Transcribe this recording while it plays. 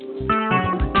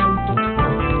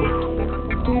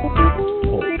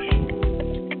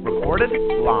recorded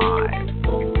live.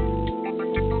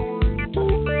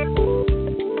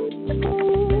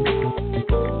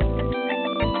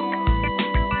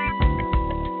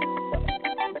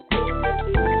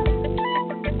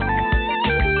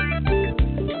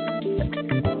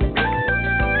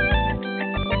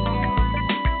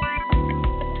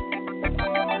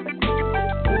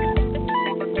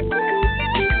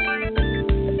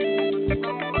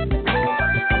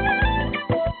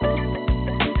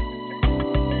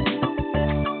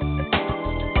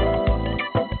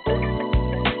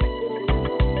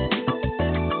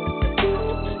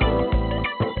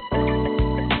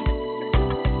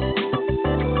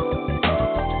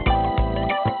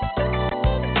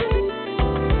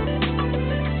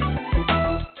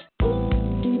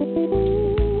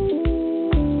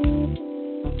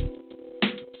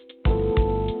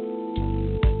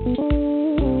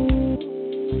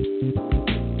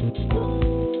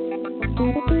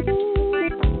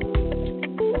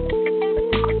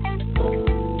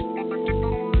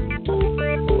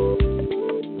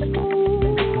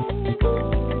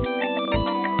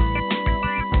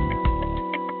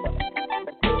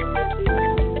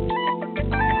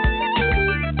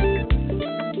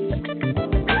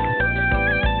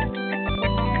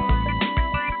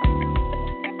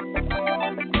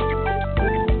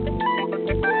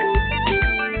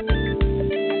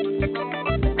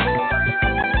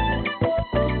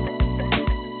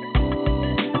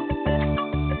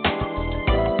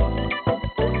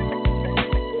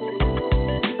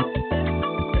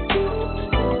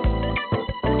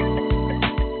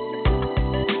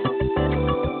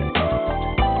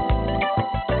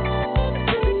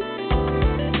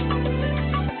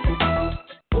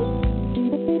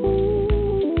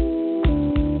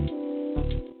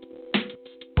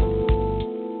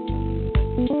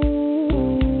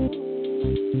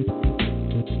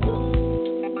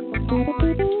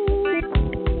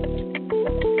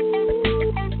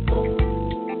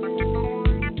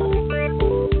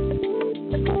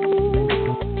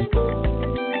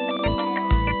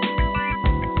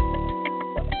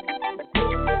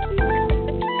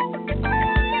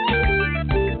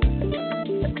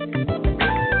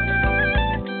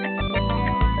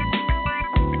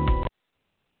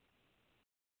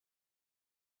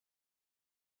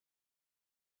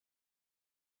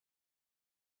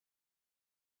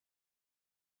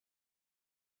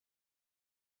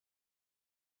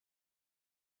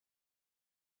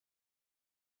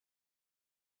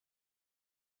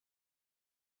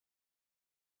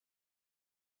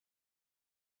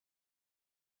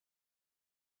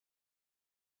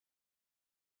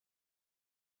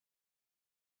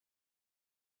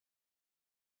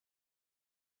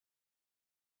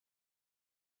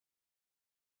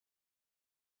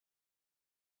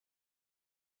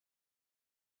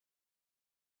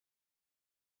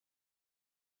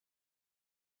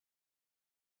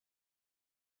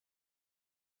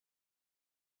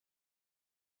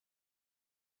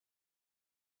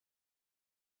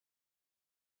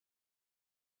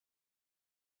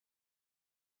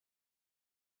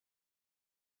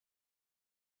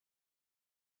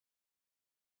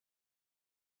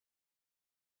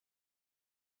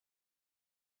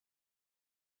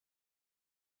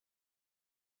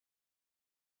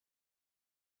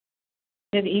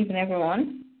 Good evening,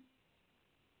 everyone.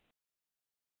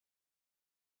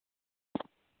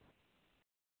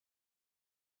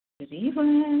 Good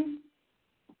evening.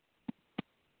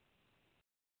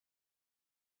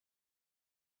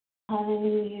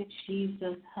 Hallelujah,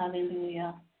 Jesus.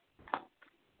 Hallelujah.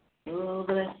 Oh,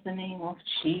 bless the name of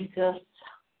Jesus.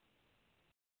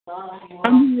 God,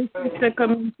 I'm here, Sister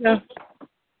Camilla.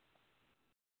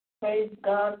 praise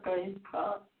God, praise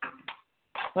God.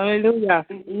 Hallelujah.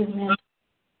 Good evening.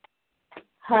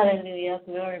 Hallelujah.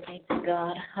 Glory be to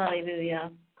God.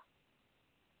 Hallelujah.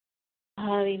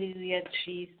 Hallelujah,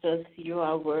 Jesus. You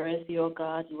are worthy, oh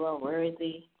God. You are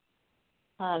worthy.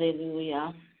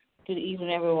 Hallelujah. Good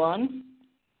evening, everyone.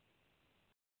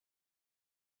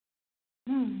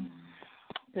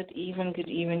 Good evening, good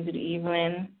evening, good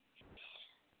evening.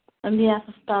 On behalf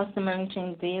of Pastor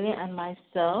Meriching Daly and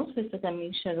myself, Sister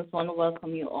Kamisha, I just want to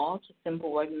welcome you all to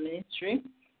Simple Word Ministry.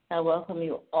 I welcome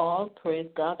you all. Praise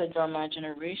God, the drama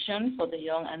generation for the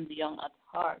young and the young at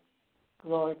heart.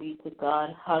 Glory be to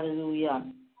God. Hallelujah.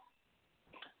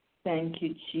 Thank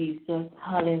you, Jesus.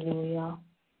 Hallelujah.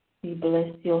 We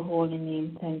bless your holy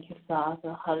name. Thank you,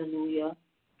 Father. Hallelujah.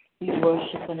 We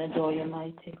worship and adore you,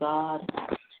 mighty God.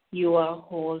 You are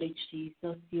holy,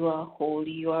 Jesus. You are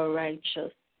holy. You are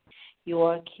righteous. You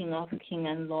are King of kings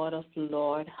and Lord of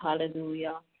lords.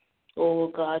 Hallelujah. Oh,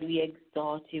 God, we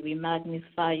exalt you. We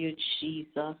magnify you,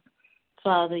 Jesus.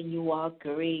 Father, you are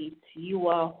great. You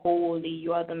are holy.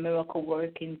 You are the miracle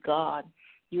working God.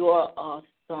 You are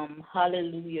awesome.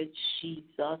 Hallelujah,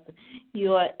 Jesus.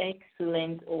 You are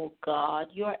excellent, oh God.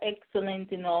 You are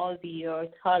excellent in all the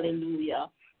earth. Hallelujah.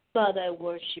 Father, I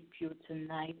worship you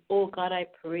tonight. Oh God, I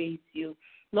praise you.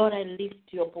 Lord, I lift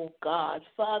you up, oh God.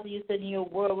 Father, you said in your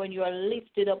word, when you are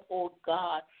lifted up, oh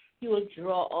God, you will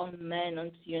draw all men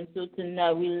unto you. And so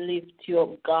tonight we lift you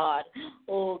up, God.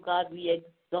 Oh God, we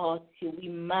exalt you. We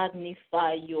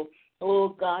magnify you. Oh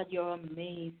God, you're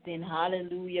amazing.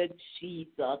 Hallelujah,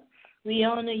 Jesus. We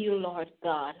honor you, Lord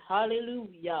God.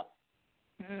 Hallelujah.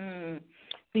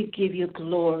 We give you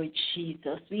glory,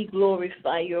 Jesus. We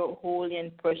glorify your holy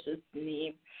and precious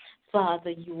name.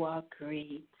 Father, you are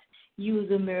great. You,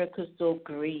 the miracle, so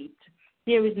great.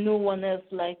 There is no one else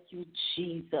like you,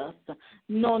 Jesus.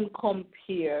 None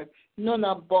compare, none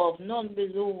above, none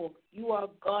below. You are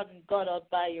God and God all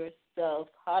by yourself.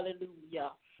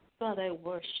 Hallelujah. Father, I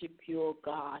worship you, oh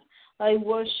God. I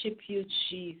worship you,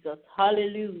 Jesus.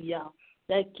 Hallelujah.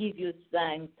 I give you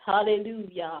thanks.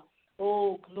 Hallelujah.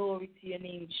 Oh, glory to your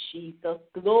name, Jesus.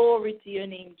 Glory to your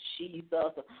name,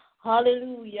 Jesus.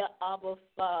 Hallelujah, Abba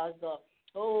Father.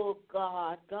 Oh,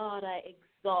 God, I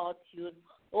exalt you.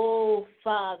 Oh,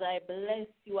 Father, I bless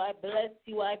you. I bless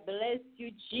you. I bless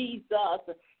you,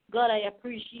 Jesus. God, I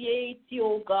appreciate you,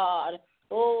 oh God.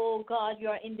 Oh, God, you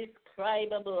are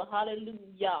indescribable.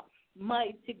 Hallelujah.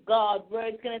 Mighty God,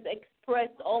 words cannot express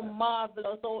how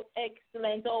marvelous, how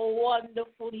excellent, how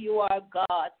wonderful you are,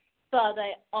 God. Father,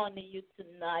 I honor you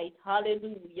tonight.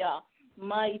 Hallelujah.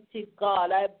 Mighty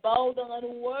God, I bow down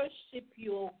and worship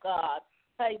you, oh God.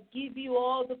 I give you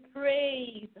all the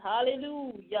praise.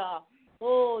 Hallelujah.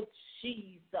 Oh,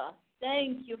 Jesus.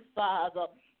 Thank you, Father.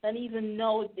 And even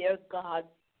now, dear God,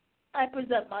 I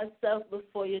present myself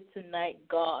before you tonight,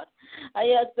 God.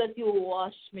 I ask that you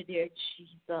wash me, dear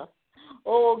Jesus.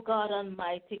 Oh, God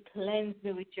Almighty, cleanse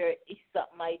me with your hyssop,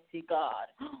 mighty God.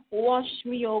 Wash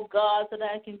me, oh God, so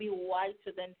that I can be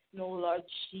whiter than snow, Lord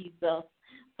Jesus.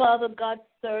 Father God,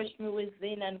 search me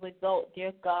within and without,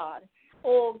 dear God.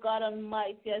 Oh, God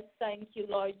Almighty, I thank you,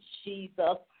 Lord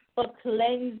Jesus, for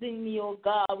cleansing me, oh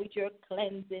God, with your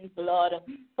cleansing blood.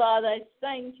 Father, I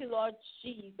thank you, Lord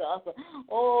Jesus.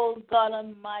 Oh, God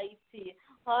Almighty,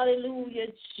 hallelujah,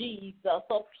 Jesus,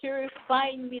 for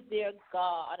purifying me, dear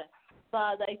God.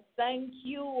 Father, I thank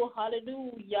you,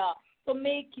 hallelujah, for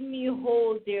making me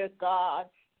whole, dear God.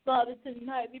 Father,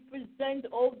 tonight we present,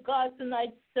 oh God,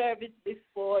 tonight's service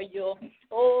before you.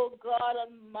 Oh God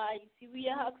Almighty, we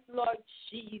ask, Lord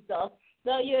Jesus,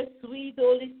 that your sweet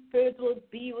Holy Spirit will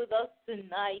be with us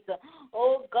tonight.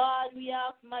 Oh God, we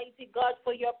ask, mighty God,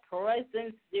 for your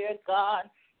presence, dear God.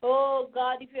 Oh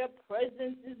God, if your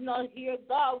presence is not here,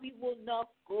 God, we will not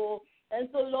go. And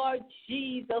so, Lord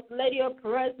Jesus, let your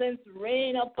presence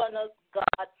reign upon us,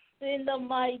 God, in the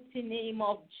mighty name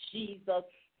of Jesus.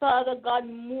 Father God,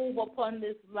 move upon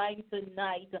this line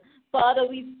tonight. Father,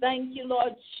 we thank you,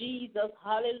 Lord Jesus.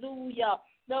 Hallelujah.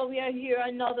 Now we are here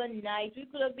another night. We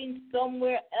could have been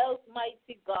somewhere else,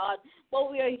 mighty God.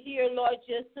 But we are here, Lord,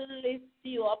 just to lift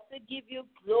you up, to give you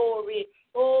glory.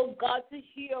 Oh, God, to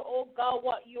hear, oh, God,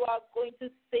 what you are going to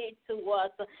say to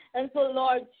us. And so,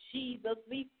 Lord Jesus,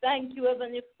 we thank you,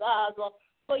 Heavenly Father,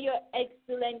 for your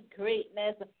excellent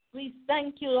greatness. We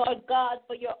thank you, Lord God,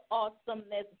 for your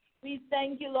awesomeness. We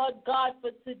thank you, Lord God,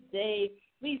 for today.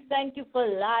 We thank you for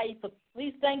life.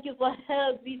 We thank you for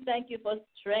health. We thank you for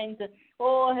strength.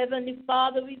 Oh, Heavenly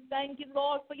Father, we thank you,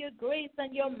 Lord, for your grace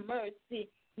and your mercy.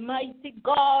 Mighty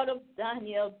God of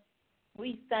Daniel,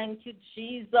 we thank you,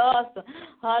 Jesus.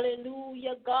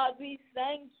 Hallelujah, God, we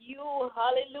thank you.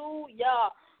 Hallelujah.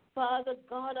 Father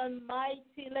God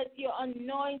Almighty, let your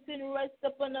anointing rest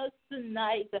upon us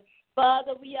tonight.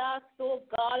 Father, we ask, oh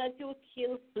God, that you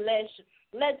kill flesh.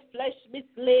 Let flesh be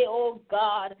slain, oh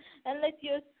God. And let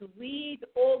your sweet,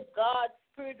 oh God,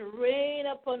 Spirit reign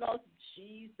upon us,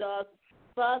 Jesus.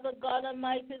 Father God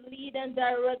Almighty, lead and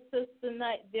direct us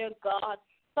tonight, dear God.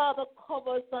 Father,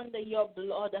 cover us under your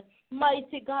blood.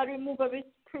 Mighty God, remove every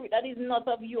spirit that is not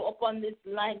of you upon this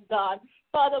line, God.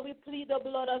 Father, we plead the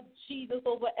blood of Jesus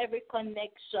over every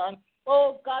connection.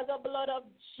 Oh, God, the blood of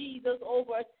Jesus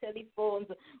over our telephones.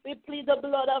 We plead the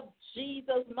blood of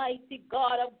Jesus, mighty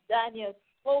God of Daniel,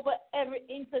 over every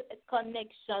internet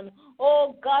connection.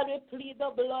 Oh, God, we plead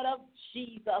the blood of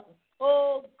Jesus.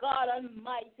 Oh, God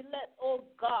Almighty, let, oh,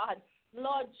 God,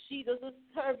 Lord Jesus, the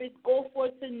service go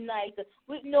forth tonight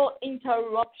with no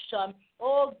interruption.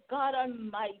 Oh, God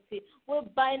Almighty,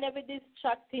 we'll bind every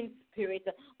distracting spirit.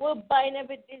 We'll bind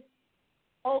every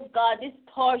Oh God, this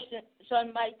portion,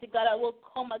 mighty God, that will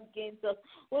come against us.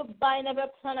 We'll bind every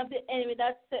plan of the enemy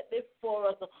that's set before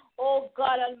us. Oh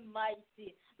God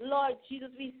Almighty. Lord Jesus,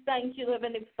 we thank you,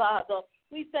 Heavenly Father.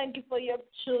 We thank you for your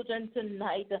children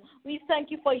tonight. We thank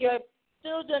you for your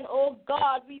children, oh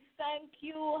God. We thank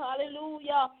you,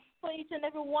 hallelujah, for each and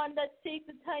every one that takes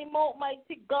the time out,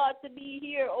 mighty God, to be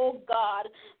here, oh God.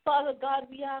 Father God,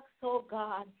 we ask, oh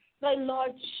God, my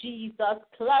Lord Jesus,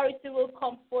 clarity will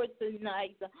come forth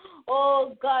tonight.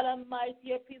 Oh God Almighty,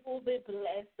 your people will be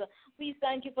blessed. We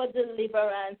thank you for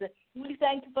deliverance. We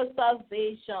thank you for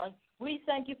salvation. We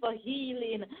thank you for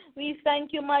healing. We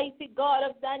thank you, mighty God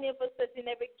of Daniel, for setting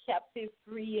every captive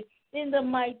free. In the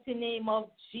mighty name of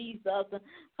Jesus.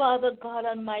 Father God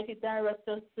Almighty, direct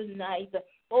us tonight.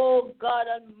 Oh God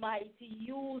Almighty,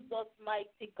 use us,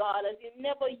 mighty God, as you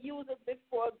never used us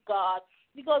before, God,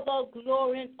 because all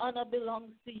glory and honor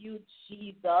belongs to you,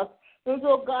 Jesus. And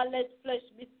so, God, let flesh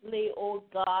be slain, oh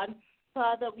God.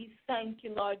 Father, we thank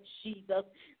you, Lord Jesus.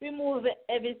 Remove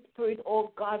every spirit,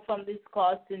 oh God, from this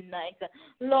call tonight.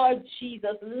 Lord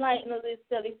Jesus, lighten this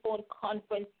telephone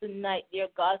conference tonight, dear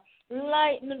God.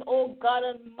 Lighten, oh God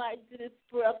Almighty, this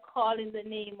prayer call in the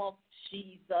name of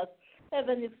Jesus.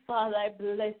 Heavenly Father, I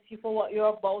bless you for what you're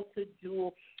about to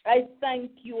do. I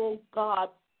thank you, oh God,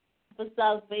 for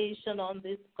salvation on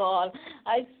this call.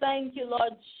 I thank you,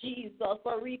 Lord Jesus,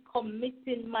 for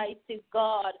recommitting, mighty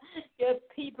God. Your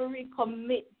people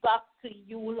recommit back to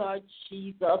you, Lord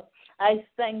Jesus. I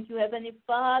thank you, Heavenly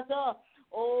Father,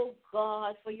 oh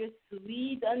God, for your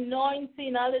sweet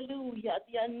anointing, hallelujah,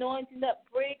 the anointing that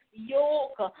breaks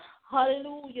yoke,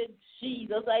 hallelujah,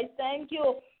 Jesus. I thank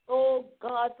you, oh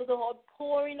God, for the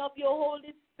outpouring of your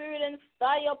Holy Spirit and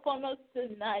fire upon us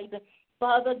tonight.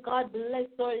 Father God, bless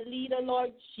our leader,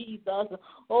 Lord Jesus.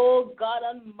 Oh God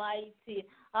Almighty,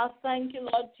 I thank you,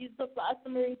 Lord Jesus, for Pastor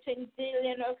Marie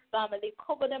Daly and her family.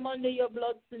 Cover them under your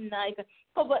blood tonight.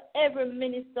 Cover every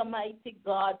minister, mighty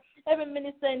God. Every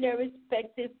minister in their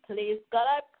respective place. God,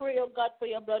 I pray, oh God, for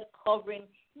your blood covering.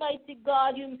 Mighty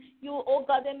God, you, oh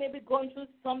God, they may be going through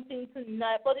something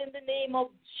tonight, but in the name of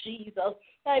Jesus,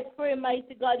 I pray,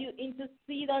 mighty God, you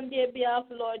intercede on their behalf,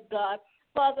 Lord God.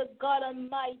 Father God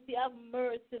Almighty, have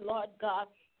mercy, Lord God.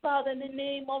 Father, in the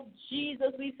name of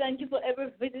Jesus, we thank you for every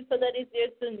visitor that is here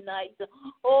tonight.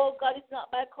 Oh, God, it's not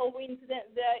by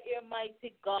coincidence they are here,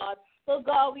 mighty God. So,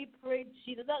 God, we pray,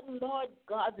 Jesus, that, Lord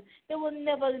God, they will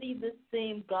never leave the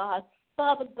same, God.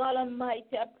 Father God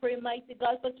Almighty, I pray, mighty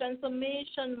God, for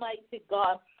transformation, mighty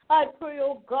God. I pray,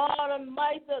 oh God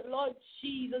Almighty, that, Lord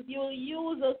Jesus, you will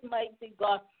use us, mighty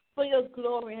God, for your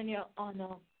glory and your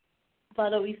honor.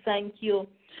 Father, we thank you.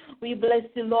 We bless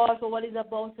you, Lord, for what is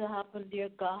about to happen, dear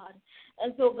God.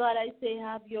 And so, God, I say,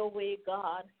 have your way,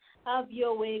 God. Have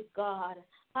your way, God.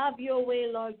 Have your way,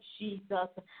 Lord Jesus.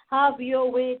 Have your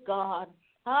way, God.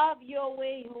 Have your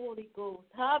way, Holy Ghost.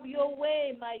 Have your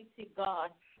way, mighty God.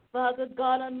 Father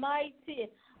God Almighty,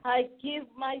 I give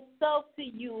myself to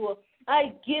you.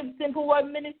 I give Simple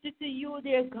Word Ministry to you,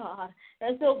 dear God.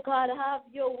 And so, God, have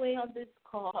your way on this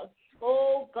call.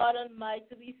 Oh, God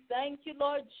Almighty, we thank you,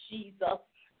 Lord Jesus,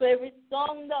 for every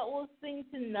song that we'll sing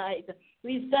tonight.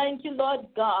 We thank you, Lord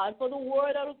God, for the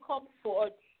word that will come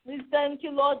forth. We thank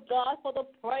you, Lord God, for the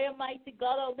prayer, mighty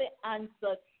God, that will be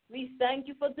answered. We thank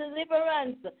you for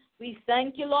deliverance. We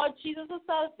thank you, Lord Jesus, for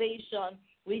salvation.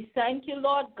 We thank you,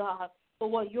 Lord God,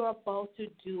 for what you're about to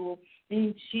do.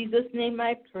 In Jesus' name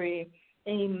I pray.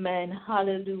 Amen.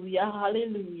 Hallelujah.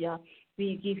 Hallelujah.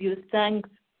 We give you thanks.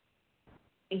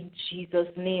 In Jesus'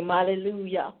 name,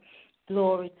 hallelujah.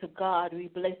 Glory to God. We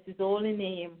bless his holy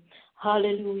name.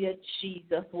 Hallelujah,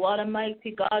 Jesus. What a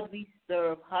mighty God we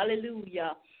serve.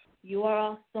 Hallelujah. You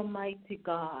are awesome, mighty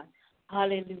God.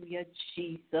 Hallelujah,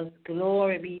 Jesus.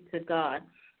 Glory be to God.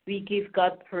 We give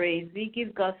God praise. We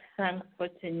give God thanks for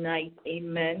tonight.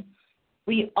 Amen.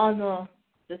 We honor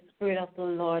the Spirit of the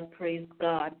Lord. Praise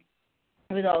God.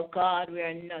 Without God, we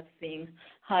are nothing.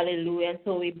 Hallelujah. And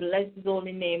so we bless his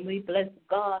holy name. We bless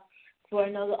God for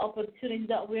another opportunity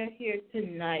that we're here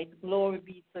tonight. Glory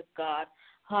be to God.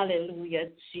 Hallelujah,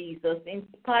 Jesus. In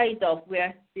spite of, we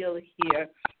are still here.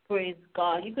 Praise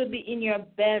God. You could be in your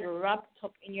bed, wrapped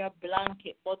up in your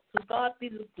blanket, but to God be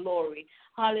the glory.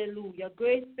 Hallelujah.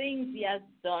 Great things he has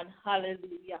done.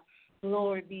 Hallelujah.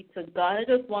 Glory be to God. I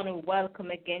just want to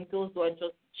welcome again those who are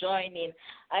just joining.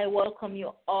 I welcome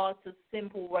you all to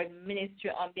Simple Word Ministry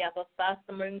on behalf of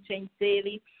Pastor Marie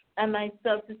Daly and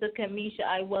myself, Sister Kamisha.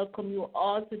 I welcome you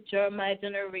all to Jeremiah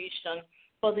Generation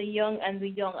for the young and the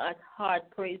young at heart.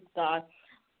 Praise God.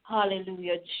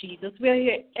 Hallelujah, Jesus. We are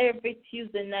here every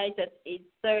Tuesday night at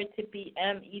 8:30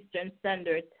 p.m. Eastern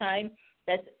Standard Time.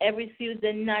 That's every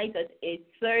Tuesday night at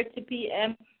 8:30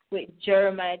 p.m. with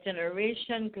Jeremiah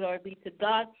Generation. Glory be to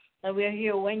God. And we are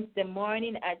here Wednesday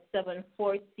morning at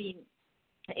 7:14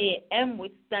 a.m.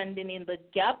 with Standing in the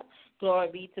Gap. Glory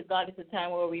be to God. It's a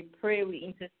time where we pray, we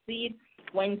intercede.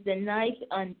 Wednesday night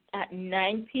at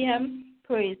 9 p.m.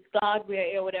 Praise God. We are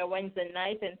here with our Wednesday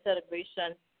night and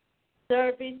celebration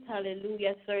service.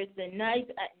 Hallelujah. Thursday night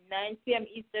at 9 p.m.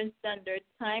 Eastern Standard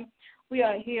Time. We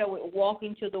are here with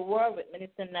Walking to the Word with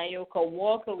Minister Nayoka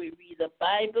Walker. We read the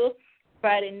Bible.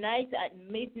 Friday night at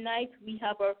midnight, we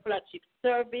have our flagship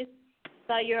service,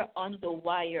 Fire on the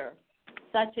Wire.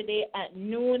 Saturday at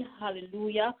noon,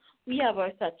 hallelujah, we have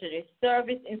our Saturday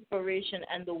service, Inspiration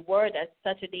and the Word at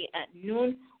Saturday at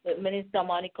noon with Minister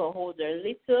Monica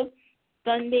Holder-Little.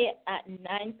 Sunday at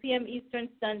 9 p.m. Eastern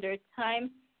Standard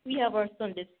Time, we have our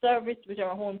Sunday service with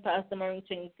our home pastor, Maureen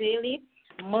Daly.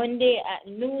 Monday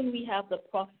at noon, we have the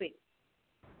Prophet.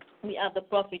 We have the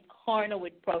Prophet Corner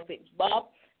with Prophet Bob.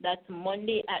 That's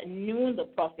Monday at noon, the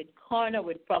Prophet Corner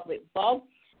with Prophet Bob.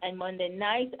 And Monday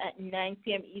night at 9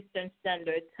 p.m. Eastern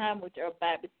Standard Time with our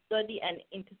Bible study and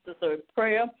intercessory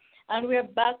prayer. And we're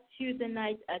back Tuesday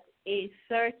night at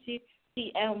 8:30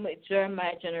 p.m. with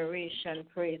Jeremiah Generation.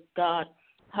 Praise God.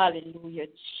 Hallelujah,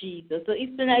 Jesus. So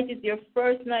if tonight is your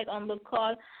first night on the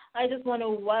call, I just want to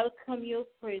welcome you.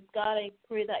 Praise God. I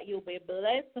pray that you'll be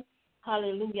blessed.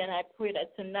 Hallelujah. And I pray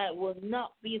that tonight will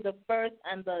not be the first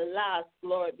and the last.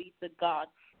 Glory be to God.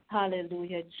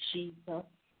 Hallelujah, Jesus.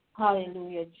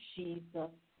 Hallelujah, Jesus.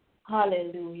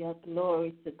 Hallelujah.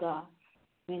 Glory to God.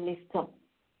 We lift up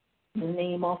the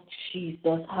name of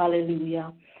Jesus.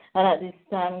 Hallelujah. And at this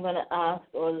time, I'm going to ask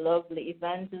our lovely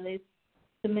evangelist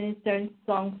to minister a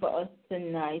song for us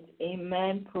tonight.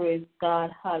 Amen. Praise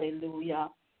God. Hallelujah.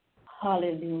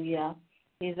 Hallelujah.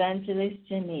 Evangelist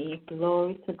Janae,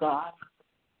 glory to God.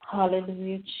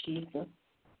 Hallelujah, Jesus.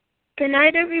 Good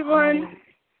night, everyone.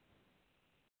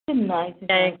 Good night,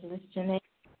 Evangelist Janae.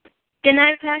 Good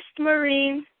night, Pastor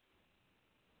Maureen.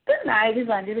 Good night,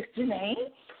 Evangelist Janae.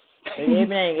 Good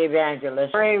evening,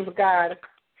 Evangelist. Praise God.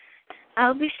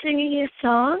 I'll be singing a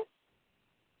song.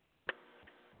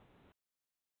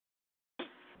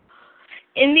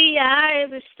 In the eye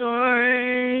of the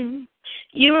storm,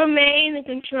 you remain in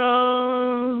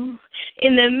control.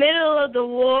 In the middle of the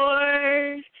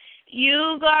war,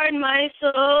 you guard my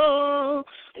soul.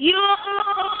 You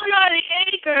alone are the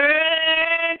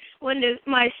anchor when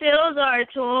my sails are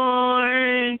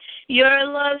torn. Your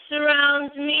love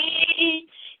surrounds me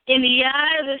in the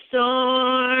eye of the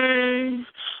storm.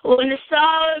 When the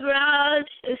solid ground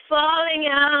is falling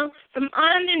out from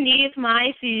underneath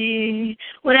my feet.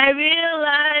 When I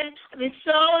realize I've been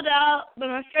sold out by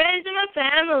my friends and my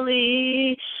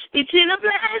family. Between the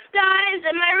black skies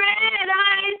and my red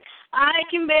eyes, I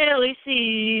can barely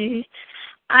see.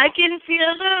 I can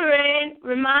feel the rain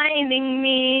reminding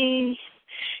me.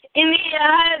 In the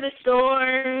eye of the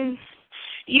storm,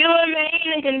 you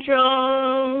remain in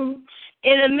control.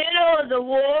 In the middle of the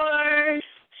war,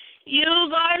 you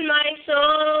guard my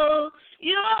soul.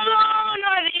 You alone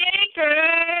are the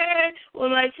anchor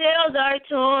when my sails are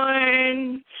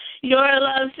torn. Your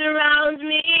love surrounds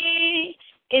me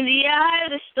in the eye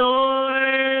of the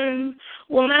storm.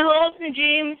 When my hopes and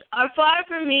dreams are far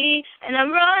from me and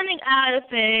I'm running out of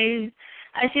faith,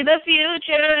 I see the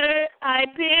future I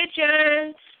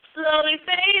picture slowly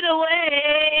fade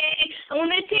away. And when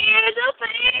the tears of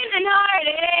pain and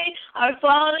heartache are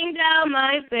falling down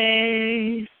my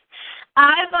face,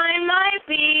 I find my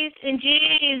peace in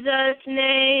Jesus'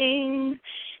 name.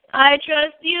 I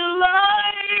trust you,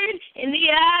 Lord, in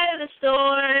the eye of the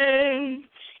storm.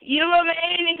 You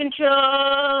remain in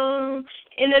control.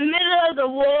 In the middle of the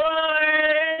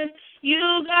war,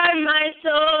 you guard my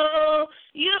soul.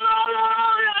 You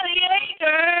alone are the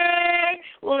anchor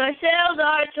when my sails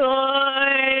are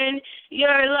torn.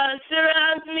 Your love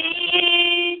surrounds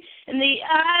me in the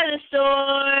eye of the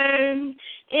storm.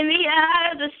 In the eye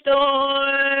of the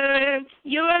storm,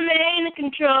 you remain in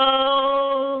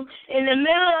control. In the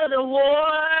middle of the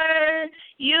war,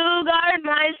 you guard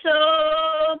my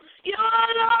soul. You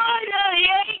alone are the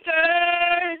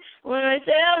anchor when my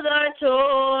sails are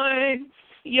torn.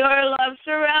 Your love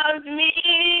surrounds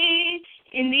me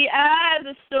in the eye of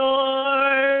the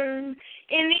storm.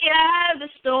 In the eye of the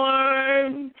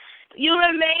storm, you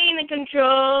remain in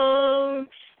control.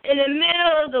 In the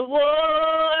middle of the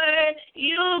war,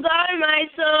 you guard my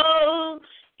soul.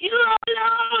 You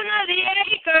alone are the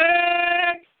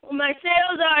anchor when my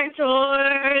sails are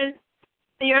torn.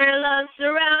 Your love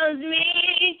surrounds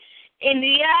me in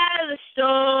the eye of the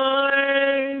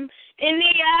storm. In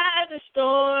the eye of the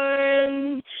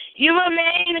storm, you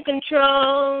remain in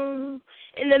control.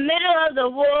 the middle of the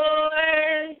war.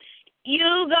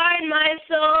 You guard my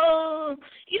soul.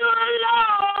 You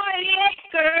Lord, the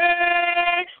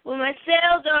anchor when my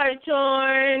sails are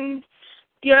torn.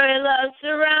 Your love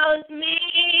surrounds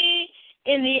me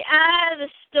in the eye of the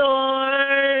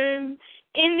storm.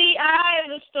 In the eye of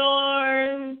the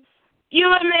storm, you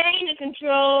remain in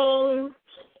control.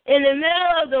 In the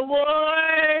middle of the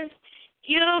war,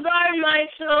 you guard my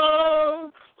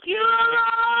soul. You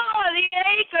are the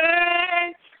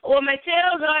anchor when my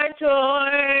sails are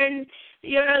torn.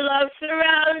 Your love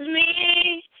surrounds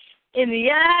me in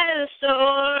the eye of the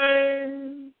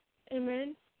storm.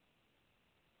 Amen.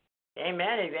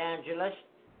 Amen, evangelist.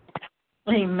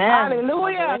 Amen.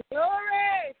 Hallelujah.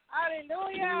 Glory.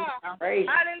 Hallelujah. Praise.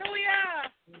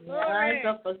 Hallelujah. Rise Glory.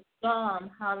 up a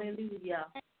psalm. Hallelujah.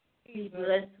 We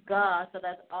bless God for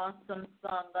that awesome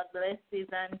song. God bless the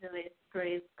evangelist.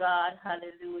 Praise God.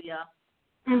 Hallelujah.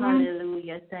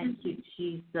 Hallelujah. Thank you,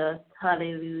 Jesus.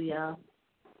 Hallelujah.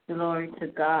 Glory to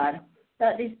God.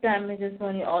 At this time, I just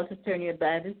want you all to turn your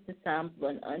Bibles to Psalms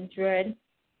 100.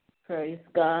 Praise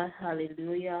God.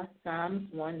 Hallelujah. Psalms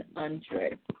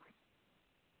 100.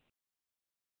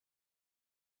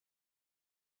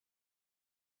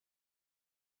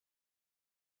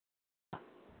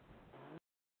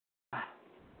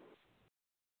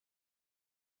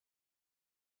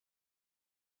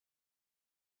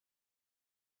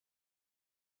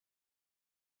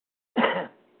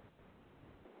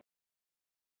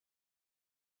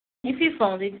 If you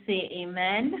found it, say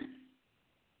amen.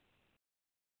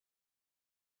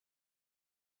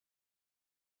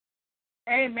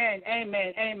 Amen.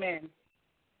 Amen. Amen.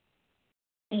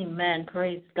 Amen.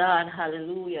 Praise God.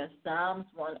 Hallelujah. Psalms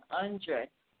 100.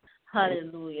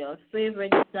 Hallelujah.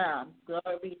 Favorite Psalm.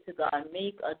 Glory be to God.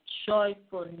 Make a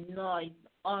joyful noise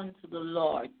unto the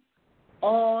Lord.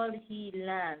 All ye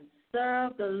lands,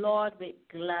 serve the Lord with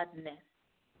gladness.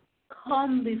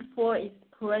 Come before his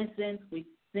presence with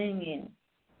singing.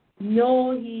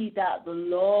 Know ye that the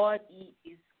Lord he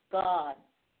is God.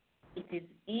 It is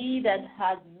he that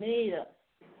hath made us,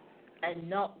 and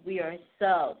not we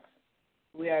ourselves.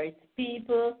 We are his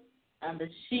people and the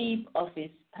sheep of his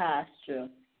pasture.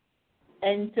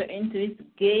 Enter into his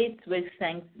gates with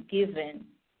thanksgiving,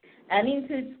 and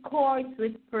into his courts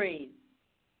with praise.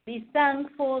 Be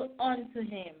thankful unto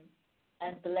him,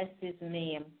 and bless his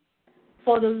name.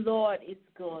 For the Lord is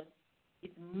good.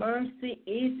 His mercy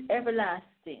is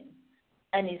everlasting,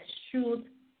 and his truth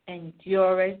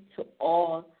endureth to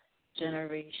all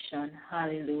generation.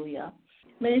 Hallelujah.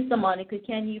 Minister Monica,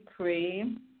 can you pray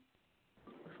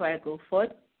before I go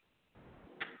forth?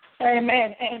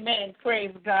 Amen. Amen.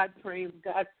 Praise God. Praise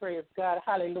God. Praise God.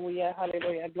 Hallelujah.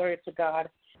 Hallelujah. Glory to God.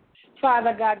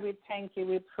 Father God, we thank you.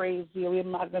 We praise you. We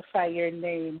magnify your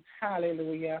name.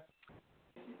 Hallelujah.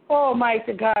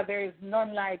 Almighty God, there is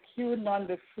none like you, none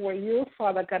before you.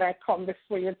 Father God, I come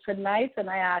before you tonight and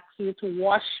I ask you to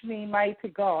wash me, mighty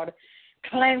God.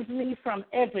 Cleanse me from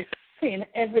every sin,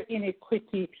 every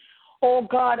iniquity. Oh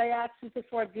God, I ask you to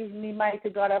forgive me, mighty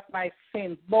God, of my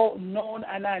sins, both known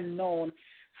and unknown.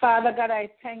 Father God, I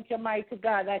thank you, mighty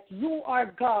God, that you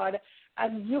are God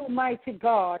and you, mighty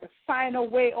God, find a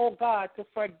way, oh God, to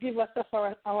forgive us of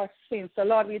our sins. So,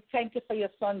 Lord, we thank you for your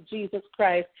Son, Jesus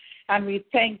Christ, and we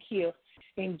thank you.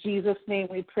 In Jesus' name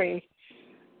we pray.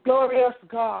 Glorious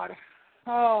God,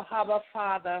 oh, Abba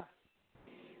Father,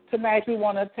 tonight we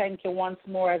want to thank you once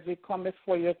more as we come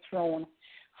before your throne.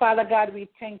 Father God, we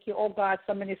thank you, oh God,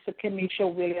 for Minister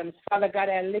Kenesha Williams. Father God,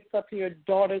 I lift up your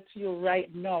daughter to you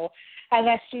right now. And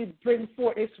as she brings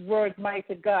forth this word,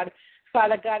 mighty God,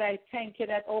 Father God, I thank you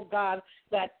that, oh God,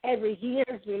 that every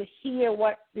ears will hear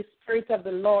what the Spirit of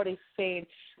the Lord is saying.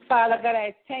 Father God,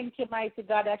 I thank you, mighty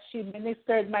God, that she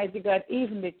ministered, mighty God,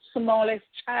 even the smallest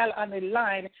child on the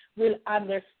line will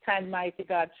understand, mighty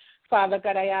God. Father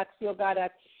God, I ask you, oh God,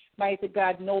 that, mighty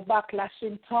God, no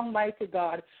backlashing tongue, mighty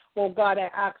God. Oh God, I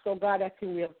ask, oh God, that you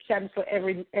will cancel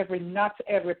every knot,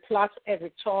 every plot,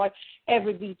 every toy,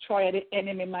 every detroit of the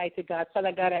enemy, mighty God.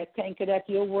 Father God, I thank you that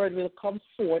your word will come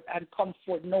forth and come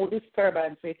forth, no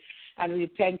disturbance. And we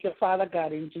thank you, Father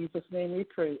God. In Jesus' name we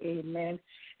pray. Amen.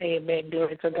 Amen.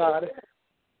 Glory to God.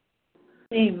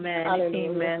 Amen.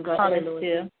 Hallelujah. Amen. God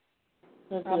Hallelujah.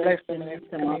 bless you. God bless you,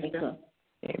 Minister Monica.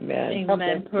 Amen.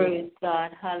 Amen. Praise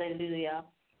God. Hallelujah.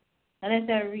 And as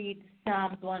I read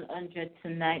Psalms 100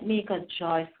 tonight, make a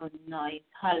joyful noise,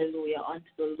 hallelujah, unto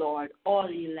the Lord, all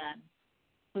ye lands.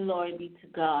 Glory be to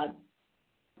God.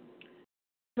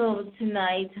 So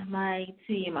tonight, my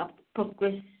theme of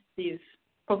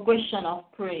progression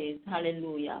of praise,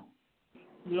 hallelujah.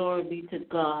 Glory be to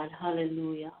God,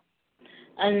 hallelujah.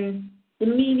 And the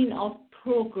meaning of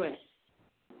progress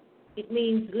It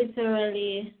means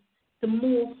literally to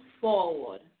move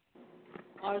forward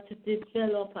or to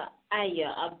develop a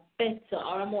higher, a better,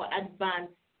 or a more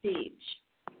advanced stage.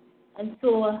 And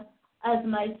so, as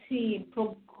my theme,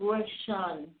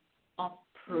 progression of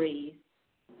praise.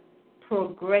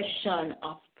 Progression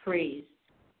of praise.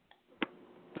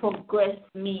 Progress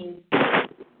means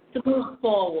to move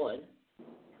forward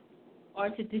or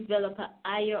to develop a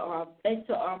higher or a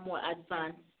better or more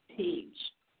advanced stage.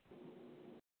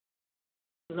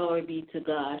 Glory be to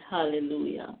God.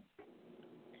 Hallelujah.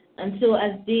 And so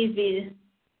as David,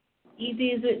 he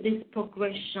deals with this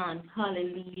progression.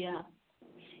 Hallelujah.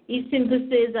 He simply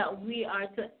says that we are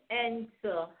to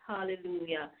enter,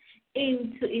 hallelujah,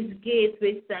 into his gates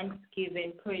with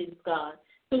thanksgiving. Praise God.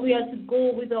 So we are to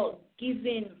go without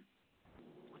giving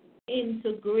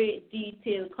into great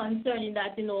detail concerning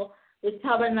that, the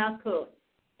tabernacle.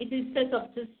 It is set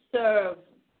up to serve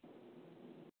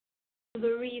to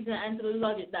the reason and to the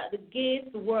logic that the gates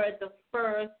were the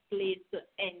first place to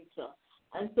enter.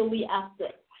 And so we have to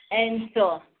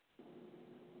enter.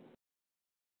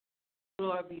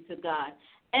 Glory be to God.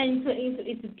 Enter into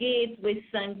its gates with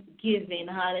thanksgiving.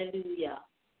 Hallelujah.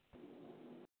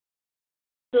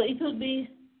 So it will be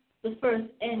the first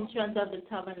entrance of the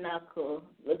tabernacle,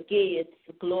 the gates.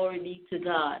 Glory be to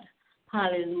God.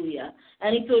 Hallelujah.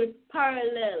 And it will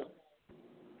parallel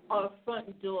our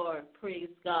front door. Praise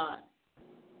God.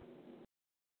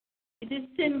 It is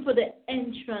simple, the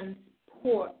entrance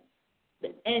port,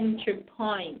 the entry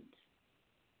point,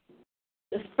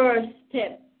 the first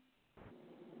step.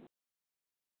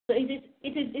 So it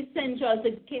is essential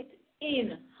to get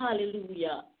in.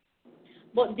 Hallelujah.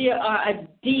 But there are a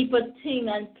deeper thing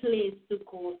and place to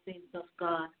go, saints of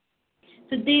God.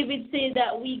 So David said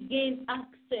that we gain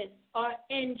access or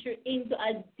enter into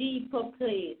a deeper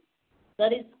place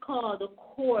that is called the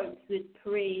courts with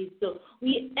praise. So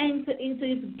we enter into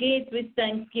his gates with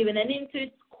thanksgiving and into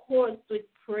its courts with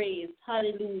praise.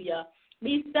 Hallelujah.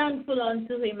 Be thankful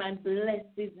unto him and bless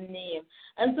his name.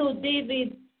 And so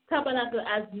David's tabernacle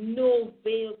has no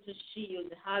veil to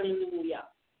shield. Hallelujah.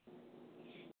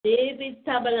 David's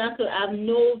tabernacle has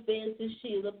no veil to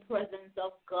shield the presence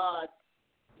of God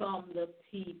from the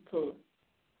people.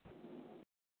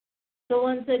 So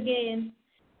once again,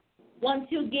 once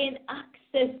you gain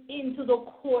access into the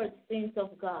courts, saints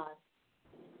of God,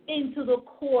 into the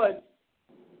courts,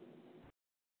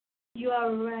 you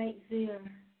are right there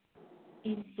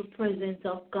in the presence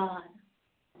of God.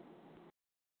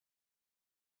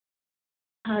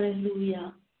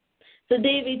 Hallelujah. So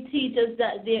David teaches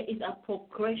that there is a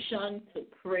progression to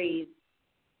praise.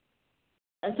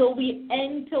 And so we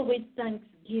enter with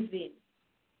thanksgiving.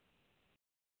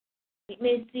 It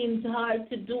may seem hard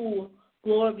to do,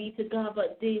 glory be to God,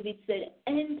 but David said,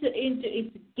 enter into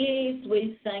its gates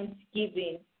with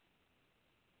thanksgiving.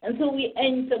 And so we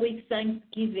enter with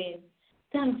thanksgiving.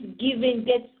 Thanksgiving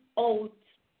gets out,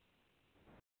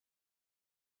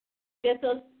 gets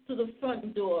us to the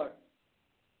front door.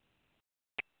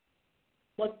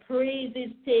 But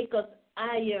praises take us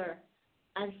higher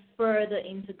and further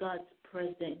into God's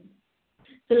presence.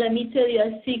 So let me tell you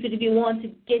a secret. If you want to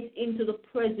get into the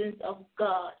presence of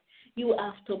God, you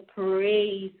have to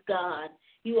praise God.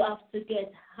 You have to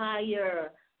get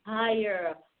higher,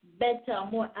 better,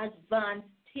 more advanced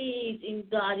stage in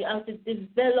God. You have to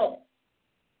develop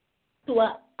to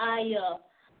a higher.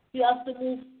 You have to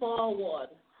move forward.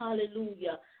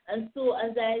 Hallelujah. And so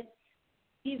as I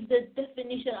give the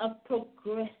definition of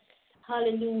progress,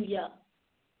 hallelujah,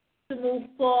 to move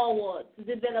forward, to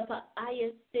develop a higher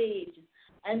stage,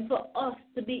 and for us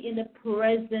to be in the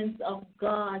presence of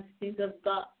God, saints of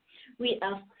God, we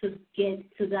have to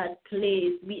get to that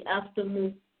place. We have to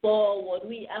move forward.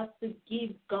 We have to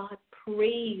give God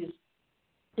praise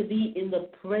to be in the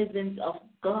presence of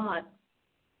God,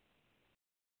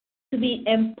 to be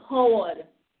empowered.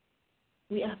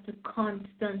 We have to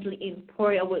constantly in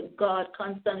prayer with God,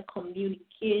 constant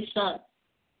communication.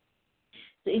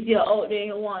 So if you're out there,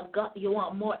 you want God, you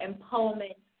want more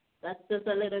empowerment, that's just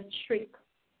a little trick.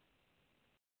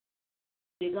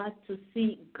 You got to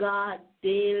seek God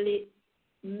daily,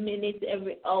 minutes,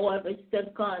 every hour, every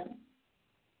second.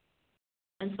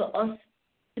 And for us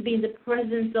to be in the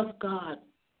presence of God,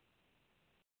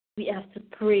 we have to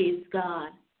praise God.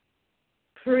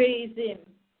 Praise him.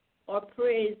 Our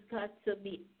praise got to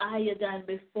be higher than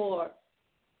before.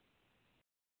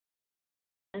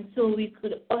 And so we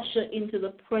could usher into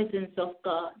the presence of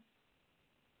God.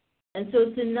 And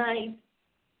so tonight,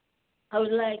 I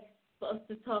would like for us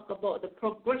to talk about the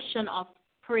progression of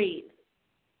praise.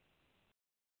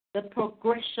 The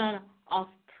progression of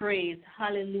praise.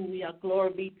 Hallelujah.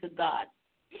 Glory be to God.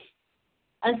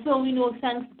 And so we know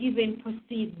thanksgiving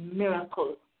precedes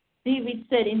miracles. David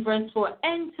said in verse 4,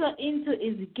 enter into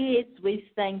his gates with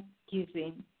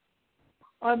thanksgiving.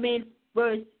 Our main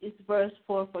verse is verse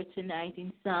 4 for tonight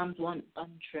in Psalms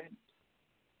 100.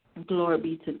 Glory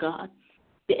be to God.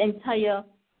 The entire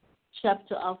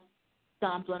chapter of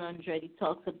Psalms 100, it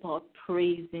talks about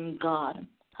praising God.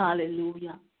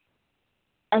 Hallelujah.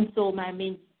 And so my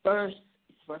main verse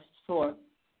is verse 4.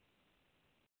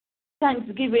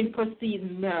 Thanksgiving precedes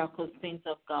miracles, saints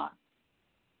of God.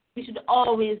 We should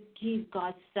always give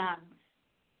God thanks.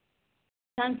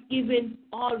 Thanksgiving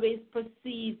always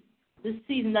precedes the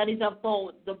season that is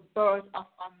about the birth of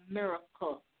a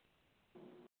miracle.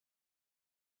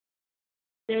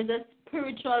 There's a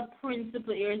spiritual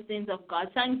principle here, saints of God.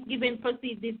 Thanksgiving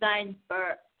precedes divine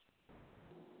birth.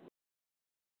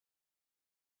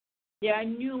 There are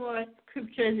numerous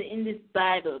scriptures in this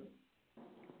Bible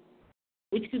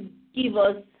which could give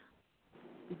us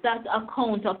that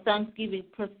account of thanksgiving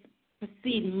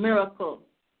precede miracle.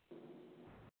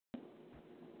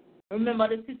 Remember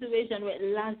the situation with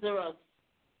Lazarus.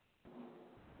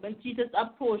 When Jesus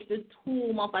approached the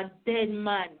tomb of a dead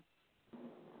man,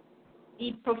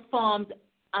 he performed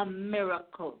a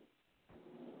miracle.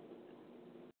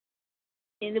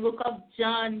 In the book of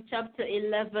John, chapter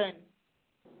 11,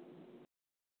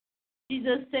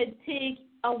 Jesus said, take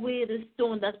away the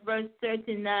stone. That's verse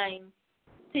 39.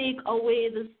 Take away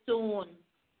the stone.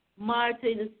 Martha,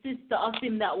 the sister of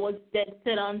him that was dead,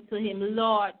 said unto him,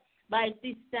 Lord, by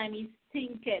this time he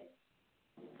stinketh,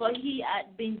 for he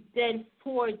had been dead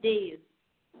 4 days.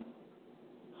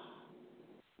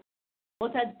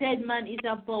 But a dead man is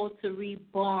about to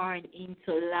reborn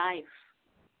into life.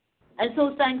 And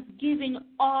so thanksgiving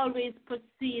always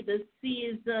precedes the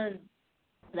season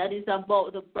that is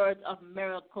about the birth of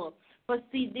miracle,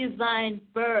 precedes divine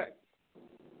birth.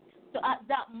 So at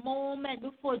that moment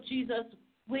before Jesus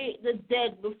raised the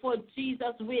dead, before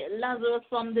Jesus raised Lazarus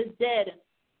from the dead,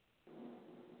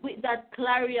 with that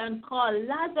clarion call,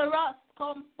 Lazarus,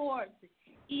 come forth.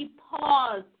 He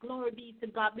paused, glory be to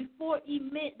God. Before he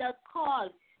made that call,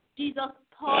 Jesus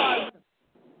paused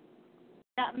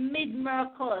that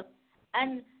mid-miracle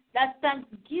and that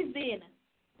thanksgiving.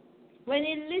 When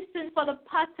he listened for the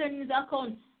pattern in his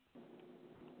account,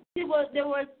 they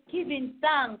were giving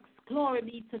thanks, glory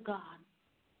be to God.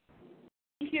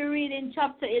 If you read in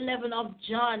chapter 11 of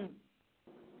John,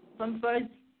 from verse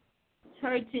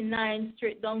 39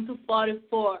 straight down to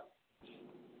 44,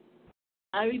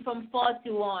 I read from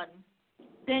 41.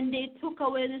 Then they took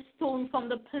away the stone from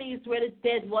the place where the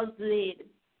dead was laid.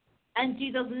 And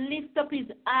Jesus lifted up his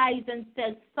eyes and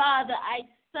said, Father, I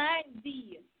thank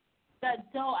thee that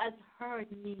thou hast heard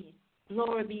me.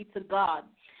 Glory be to God.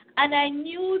 And I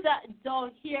knew that thou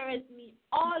hearest me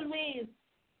always.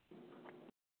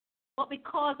 But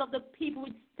because of the people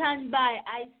which stand by,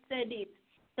 I said it,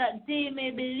 that they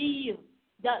may believe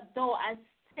that thou hast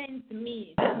sent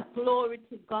me. Glory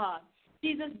to God.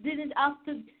 Jesus didn't have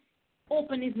to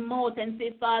open his mouth and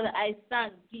say, Father, I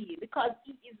thank thee, because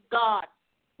he is God.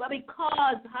 But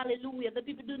because, hallelujah, the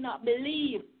people do not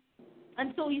believe.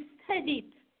 And so he said it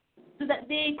so that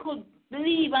they could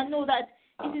believe and know that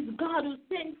it is God who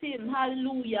sent him.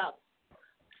 Hallelujah.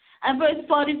 And verse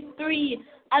 43,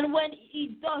 and when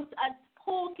he thus had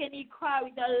spoken, he cried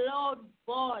with a loud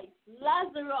voice,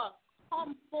 Lazarus,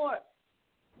 come forth.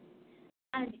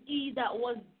 And he that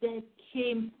was dead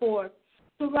came forth.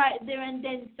 So right there and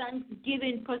then,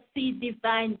 thanksgiving precedes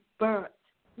divine birth.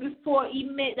 Before he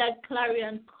made that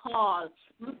clarion call,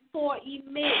 before he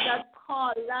made that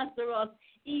call, Lazarus,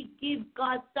 he gave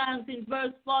God thanks. In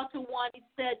verse 41, he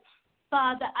said,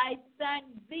 Father, I thank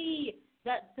thee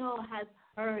that thou hast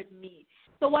heard me.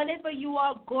 So whatever you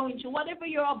are going through, whatever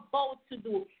you're about to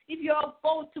do, if you're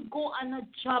about to go on a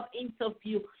job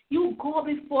interview, you go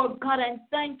before God and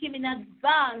thank him in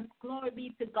advance. Glory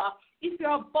be to God. If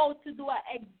you're about to do an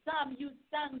exam, you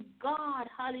thank God.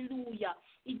 Hallelujah.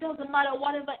 It doesn't matter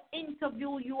whatever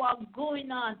interview you are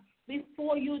going on.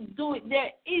 Before you do it,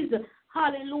 there is,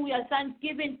 hallelujah,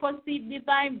 thanksgiving precedes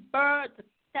divine birth.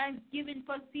 Thanksgiving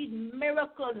precedes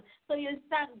miracles. So you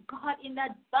thank God in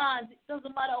advance. It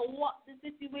doesn't matter what the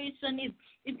situation is.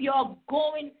 If you're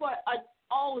going for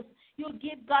a house, you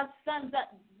give God thanks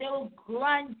that they will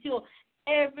grant you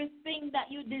everything that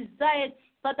you desire,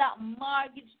 for that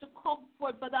mortgage to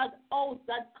comfort, for that house,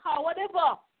 that car,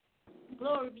 whatever.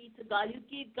 Glory be to God. You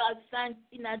give God thanks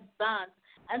in advance.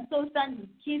 And so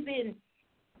thanksgiving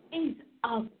is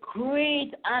a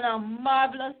great and a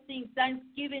marvelous thing.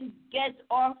 Thanksgiving gets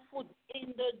our foot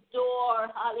in the door.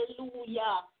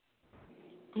 Hallelujah.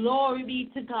 Glory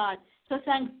be to God. So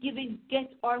thanksgiving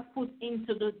gets our foot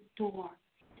into the door.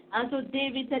 And so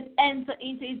David said, enter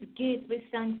into his gates with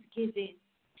thanksgiving.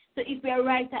 So if we are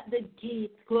right at the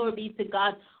gate, glory be to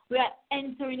God, we are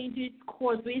entering into his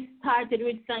courts. We started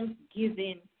with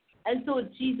thanksgiving. And so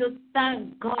Jesus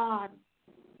thanked God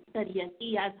that yes,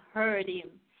 he has heard him.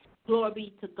 Glory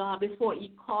be to God, before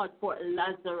he called for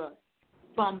Lazarus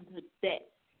from the dead.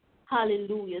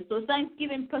 Hallelujah. So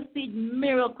thanksgiving precedes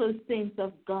miracles, saints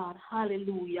of God.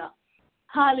 Hallelujah.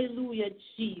 Hallelujah,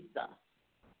 Jesus.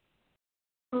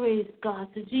 Praise God.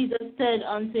 So Jesus said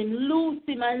unto him, loose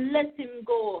him and let him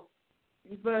go.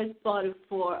 In verse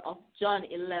 44 of John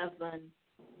 11.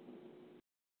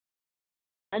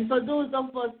 And for those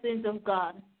of us, saints of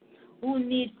God, who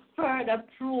need further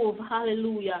proof,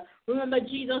 hallelujah. Remember,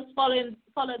 Jesus followed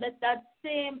that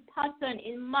same pattern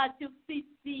in Matthew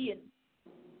 15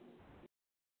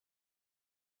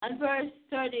 and verse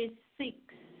 36.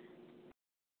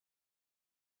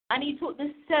 And he took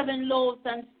the 7 loaves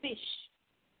and fish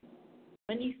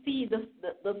when he feed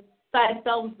the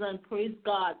 5,000, praise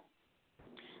God.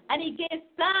 And he gave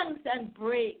thanks and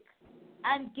break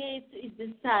and gave to his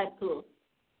disciples.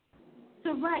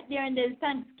 So right there in the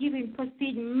thanksgiving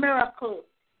proceed miracles.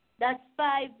 That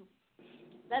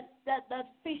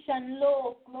fish and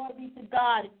loaf, glory be to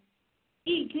God.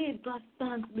 He gave God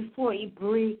thanks before he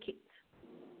break it.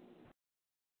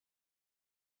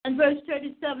 And verse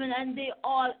 37, and they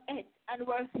all ate and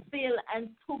were filled and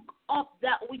took up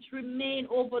that which remained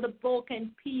over the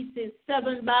broken pieces,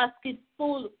 7 baskets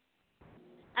full.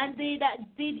 And they that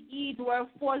did eat were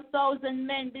 4,000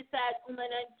 men, besides women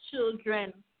and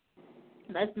children.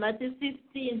 That's Matthew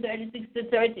 15, 36 to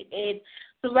 38.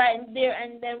 So right there,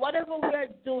 and then whatever we're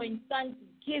doing,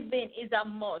 thanksgiving is a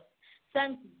must.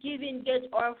 Thanksgiving gets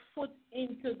our foot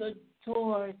into the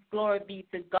doors. Glory be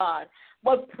to God.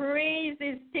 But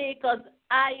praises take us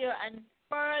higher and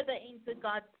further into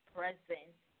God's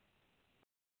presence.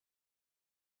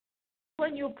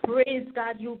 When you praise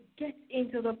God, you get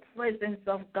into the presence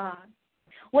of God.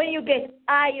 When you get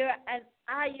higher and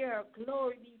higher,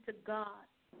 glory be to God.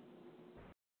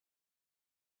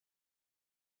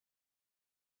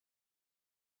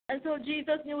 And so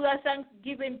Jesus knew that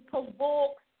thanksgiving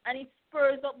provokes and it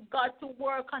spurs up God to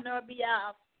work on our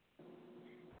behalf.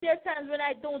 There are times when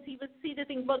I don't even see the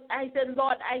thing, but I said,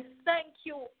 Lord, I thank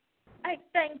you. I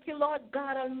thank you, Lord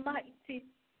God Almighty,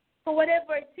 for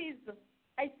whatever it is.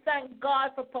 I thank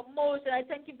God for promotion. I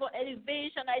thank Him for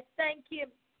elevation. I thank Him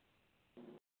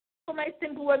for my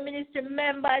Simple Word Ministry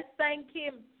member. I thank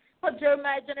Him for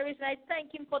Jeremiah Generation. I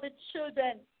thank Him for the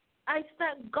children. I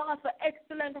thank God for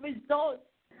excellent results.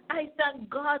 I thank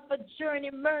God for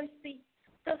Journey Mercy.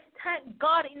 Just thank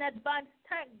God in advance.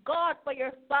 Thank God for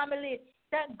your family.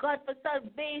 Thank God for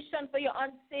salvation for your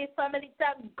unsafe family.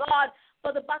 Thank God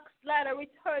for the backslider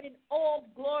returning home.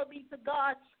 Glory be to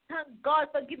God. Thank God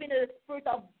for giving you the spirit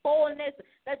of boldness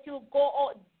that you go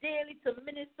out daily to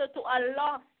minister to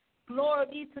Allah. Glory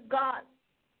be to God.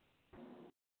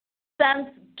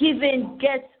 Thanksgiving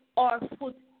gets our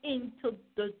foot into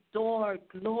the door.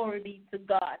 Glory be to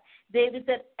God. David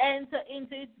said, enter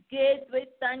into its gates with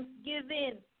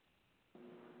thanksgiving.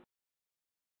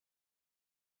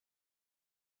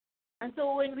 And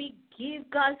so when we give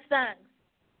God thanks,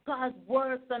 God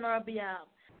works on our behalf.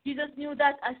 Jesus knew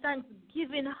that a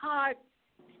thanksgiving heart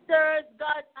stirs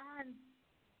God's hand.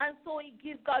 And so he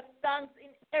gives God thanks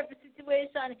in every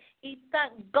situation. He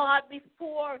thanked God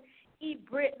before he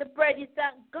break the bread. He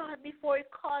thanked God before he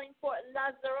calling for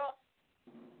Lazarus.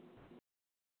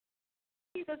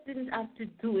 Jesus didn't have to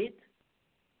do it,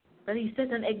 but he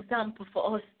set an example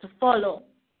for us to follow.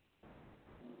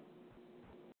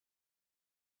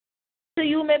 So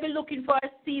you may be looking for a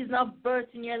season of birth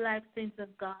in your life, saints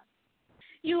of God.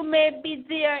 You may be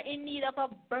there in need of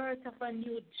a birth of a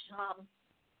new job.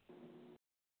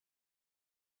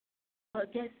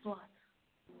 But guess what?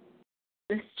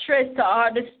 The stress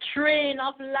or the strain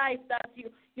of life that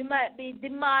you might be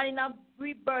demanding a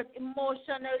rebirth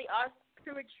emotionally or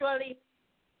spiritually.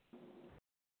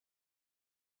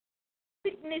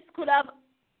 Sickness could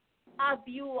have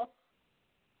you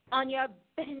on your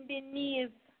bending knees,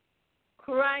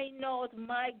 crying out,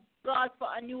 my God, for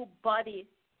a new body.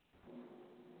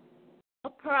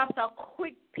 Or perhaps a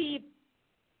quick peep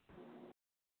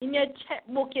in your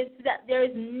checkbook, you see that there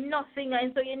is nothing,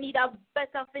 and so you need a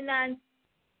better finance.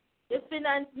 Your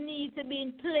finance needs to be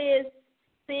in place,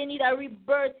 so you need a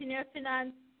rebirth in your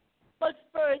finance. But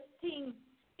first thing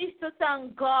is to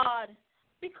thank God,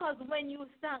 because when you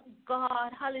thank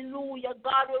God, hallelujah,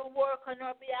 God will work on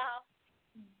your behalf.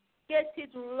 Get it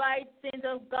right, saints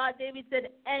of God. David said,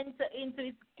 enter into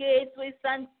his gates with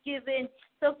thanksgiving.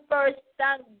 So first,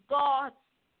 thank God,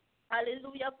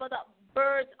 hallelujah, for that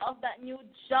birth of that new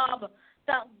job.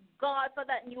 Thank God for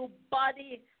that new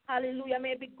body. Hallelujah. You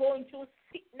may be going through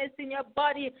sickness in your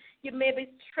body. You may be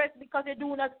stressed because you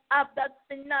do not have that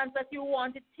finance that you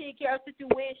want to take care of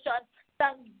situation.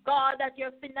 Thank God that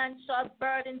your financial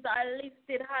burdens are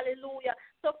lifted. Hallelujah.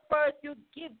 So first you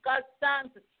give God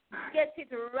thanks. Get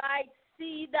it right.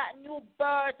 See that new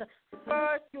birth.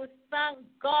 First you thank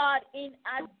God in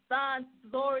advance.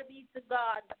 Glory be to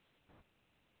God.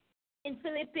 In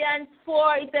Philippians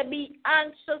 4, it said, be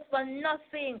anxious for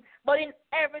nothing, but in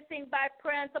everything by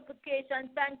prayer and supplication,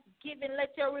 thanksgiving, let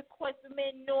your requests be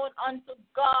made known unto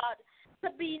God. So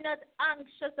be not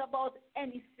anxious about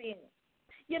anything.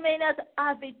 You may not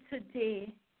have it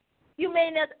today. You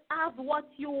may not have what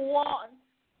you want.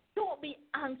 Don't be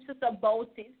anxious about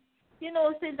it. You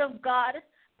know, saints of God,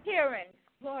 parents,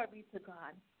 glory be to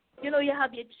God. You know, you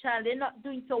have your child, they're not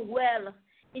doing so well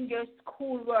in your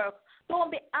schoolwork.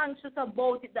 Don't be anxious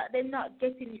about it, that they're not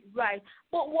getting it right.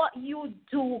 But what you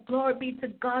do, glory be to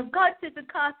God. God said to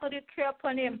cast all your care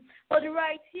upon him. But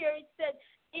right here it said,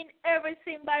 in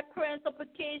everything by prayer and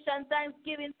supplication,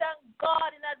 thanksgiving, thank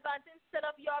God in advance. Instead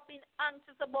of you being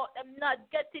anxious about them not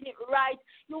getting it right,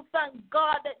 you thank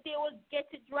God that they will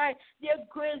get it right. Their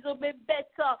grades will be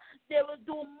better. They will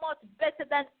do much better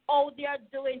than all they are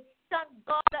doing. Thank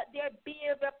God that their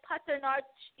behavior pattern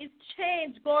is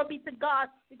changed. Glory be to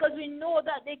God. Because we know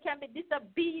that they can be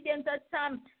disobedient at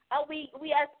times. And we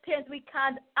as parents, we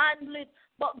can't handle it.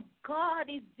 But God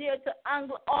is there to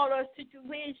handle all our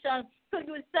situations. So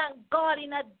you thank God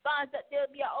in advance that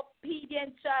they'll be an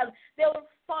obedient child. They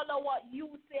will follow what you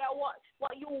say or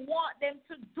what you want them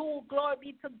to do. Glory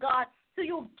be to God. So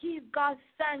you give God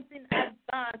thanks in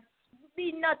advance.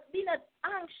 Be not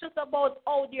anxious about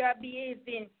how they are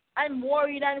behaving. I'm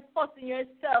worried and fussing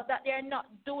yourself that they are not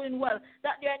doing well,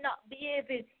 that they are not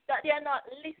behaving, that they are not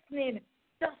listening.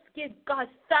 Just give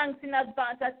God thanks in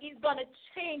advance that he's going to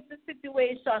change the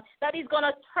situation, that he's going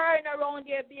to turn around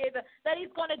their behavior, that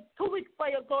he's going to do it for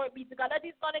your glory be to God, that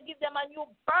he's going to give them a new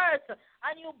birth,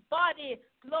 a new body,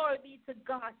 glory be to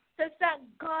God. So thank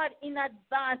God in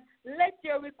advance. Let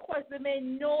your request be made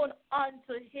known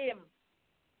unto him.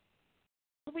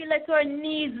 We let our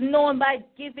needs known by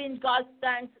giving God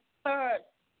thanks first.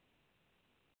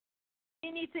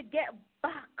 We need to get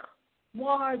back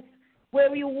towards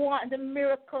where we want the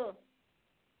miracle.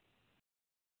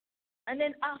 And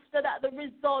then after that, the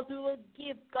result, we will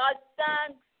give God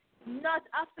thanks. Not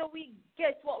after we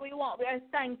get what we want, we are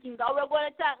thanking God. We're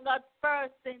going to thank God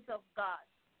first, saints of God.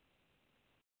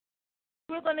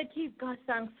 We're going to give God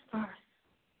thanks first.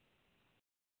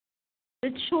 The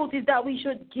truth is that we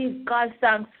should give God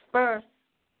thanks first.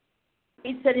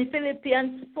 It said in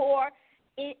Philippians 4,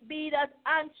 be that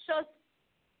anxious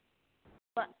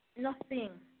but nothing,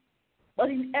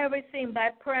 but in everything by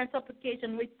prayer and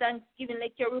supplication with thanksgiving,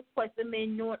 let your requests be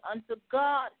made known unto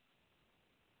God.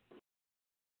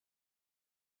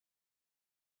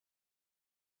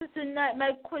 So tonight,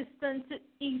 my question to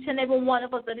each and every one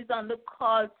of us that is on the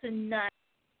call tonight.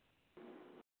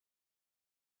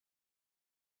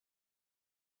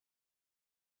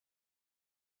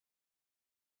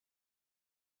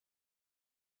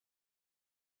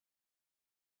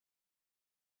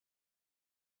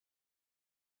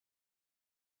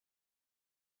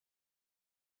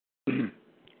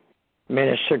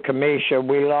 Minister Kamisha,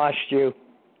 we lost you.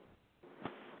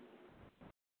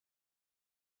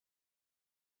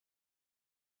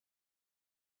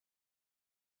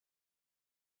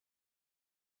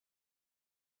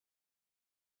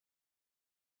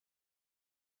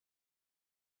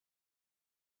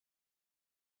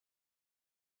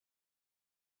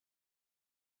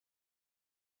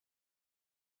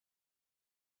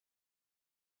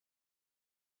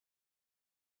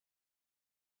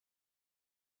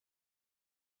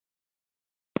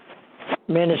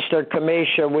 Minister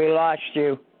Kamisha, we lost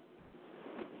you.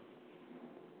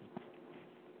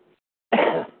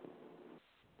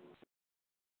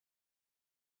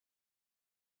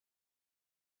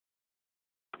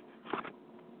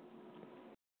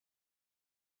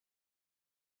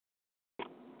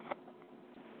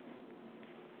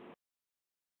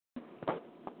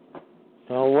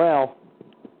 Oh, well,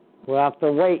 we'll have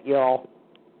to wait, y'all.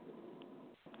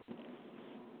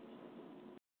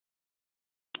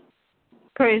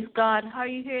 Praise God. Are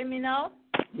you hearing me now?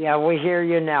 Yeah, we hear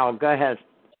you now. Go ahead.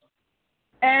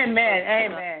 Amen.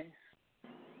 Amen.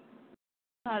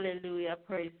 Hallelujah.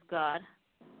 Praise God.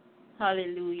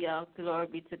 Hallelujah. Glory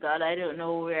be to God. I don't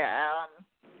know where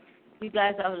you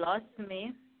guys have lost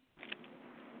me.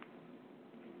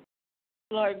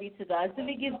 Glory be to God. So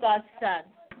we give God thanks.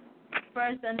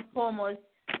 First and foremost,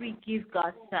 we give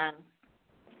God thanks.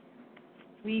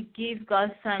 We give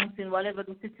God thanks in whatever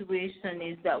the situation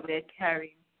is that we're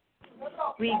carrying.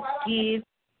 We give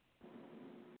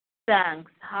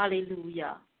thanks.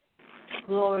 Hallelujah.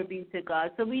 Glory be to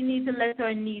God. So we need to let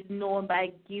our needs known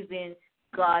by giving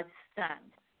God thanks.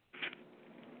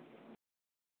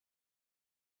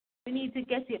 We need to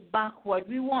get it backward.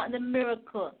 We want the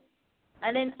miracle.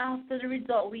 And then after the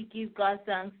result, we give God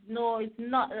thanks. No, it's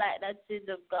not like that, says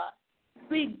of God.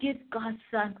 We give God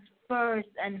thanks first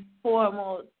and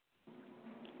foremost.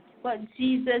 What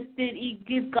Jesus did, he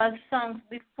gave God thanks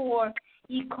before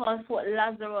he called for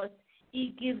Lazarus.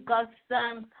 He gave God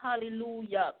thanks,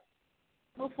 hallelujah,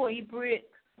 before he breaks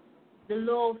the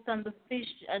loaves and the fish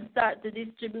and start to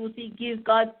distribute. He gives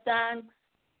God thanks.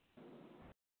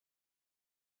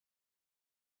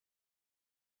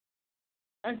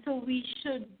 And so we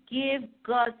should give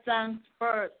God thanks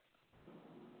first.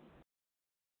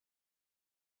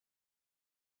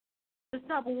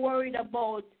 Stop worried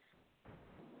about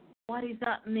what is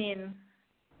happening.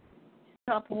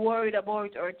 Stop worried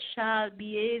about our child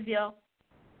behavior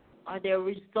or their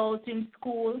results in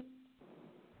school.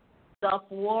 Stop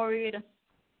worried.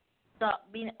 Stop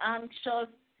being anxious.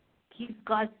 Give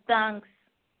God thanks.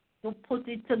 You put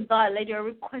it to God. Let your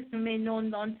request be made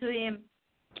known unto him.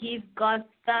 Give God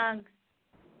thanks.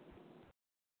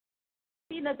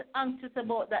 Be not anxious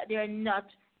about that they are not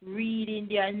reading,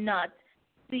 they are not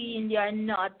seeing, they are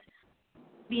not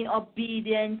being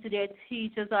obedient to their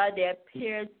teachers or their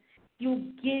peers.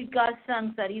 You give God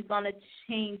thanks that he's going to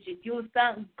change it. You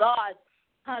thank God,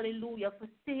 hallelujah, for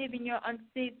saving your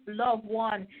unsafe loved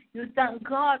one. You thank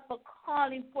God for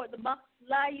calling for the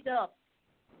backslider.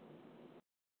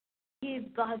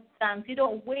 Give God thanks. You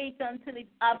don't wait until it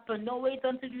happens. Don't wait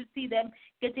until you see them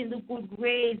getting the good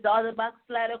grades or the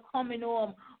backslider coming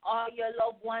home or your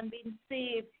loved one being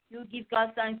saved. You give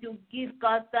God thanks. You give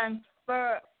God thanks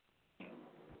first.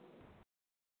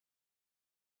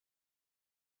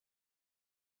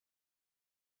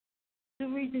 The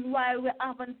reason why we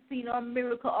haven't seen a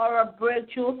miracle or a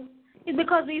breakthrough is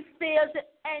because we failed to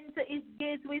enter his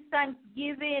gates with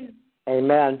thanksgiving.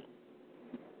 Amen.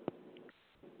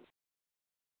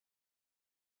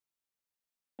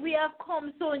 We have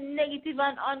come so negative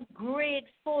and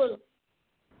ungrateful.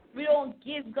 We don't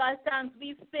give God thanks.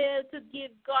 We fail to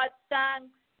give God thanks.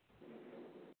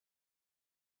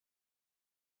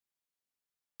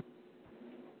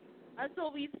 And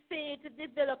so we fail to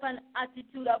develop an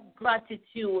attitude of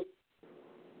gratitude.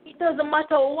 It doesn't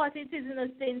matter what it is in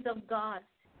the sense of God.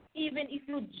 Even if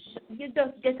you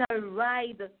just get a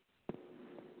ride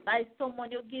by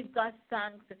someone, you give God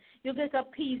thanks. You get a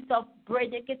piece of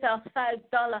bread, you get a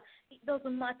 $5. It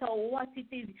doesn't matter what it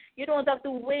is. You don't have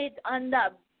to wait on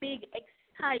that big,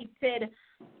 excited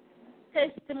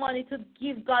testimony to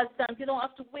give God thanks. You don't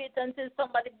have to wait until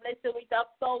somebody bless you with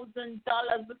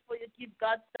 $1,000 before you give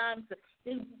God thanks.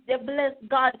 They bless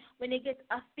God when you get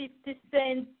a 50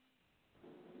 cents.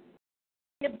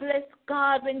 You bless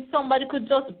God when somebody could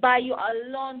just buy you a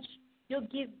lunch. You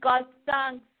give God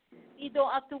thanks. You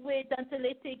don't have to wait until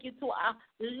they take you to a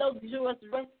luxurious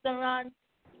restaurant.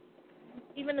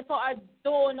 Even for a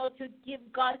donut, you give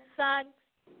God thanks.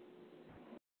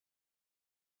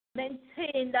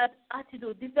 Maintain that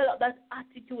attitude. Develop that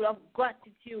attitude of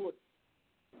gratitude.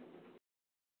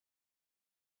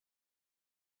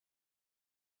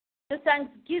 The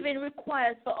thanksgiving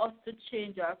requires for us to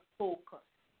change our focus.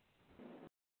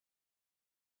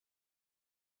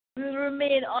 We will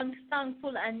remain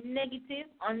unthankful and negative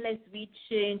unless we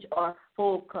change our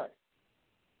focus.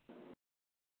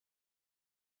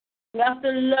 We have to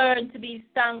learn to be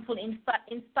thankful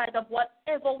in spite of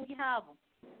whatever we have.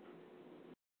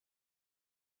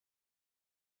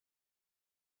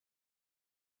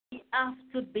 We have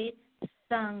to be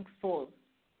thankful.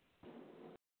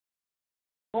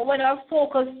 But when our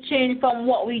focus changes from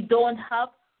what we don't have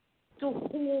to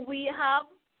who we have,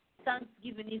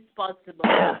 thanksgiving is possible.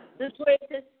 The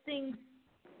greatest thing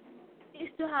is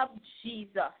to have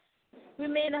Jesus. We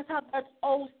may not have that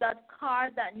house, that car,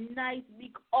 that nice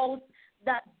big house,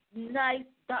 that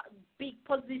big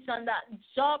position, that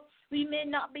job. We may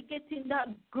not be getting that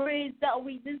grades that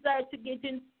we desire to get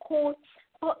in school,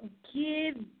 but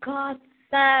give God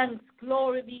thanks.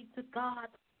 Glory be to God.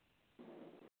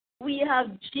 We have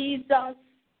Jesus.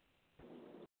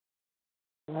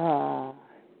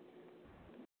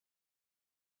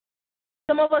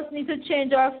 Some of us need to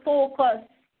change our focus.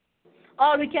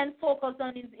 All we can focus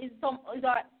on is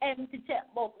our empty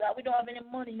checkbook, that we don't have any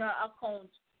money in our account,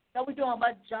 that we don't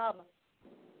have a job,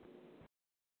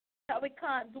 that we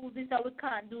can't do this, that we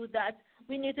can't do that.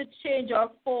 We need to change our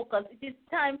focus. It is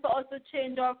time for us to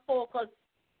change our focus.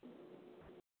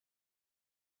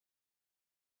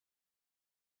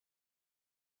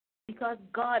 Because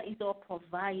God is our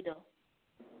provider.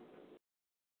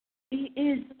 He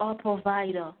is our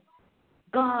provider.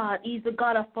 God is the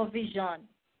God of provision.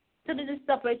 So this is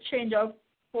stop and change our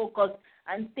focus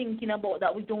and thinking about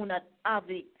that we do not have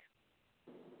it.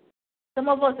 Some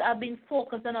of us have been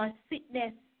focused on our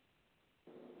sickness.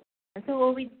 And so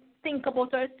when we think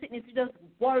about our sickness, we just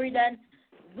worried and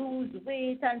lose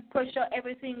weight and pressure,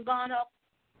 everything gone up.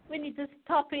 We need to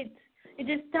stop it. It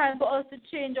is time for us to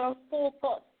change our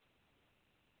focus.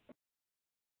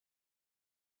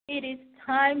 It is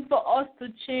time for us to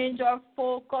change our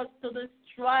focus to the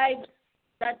stripes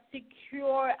that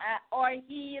secure our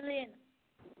healing.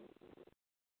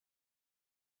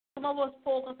 Some of us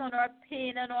focus on our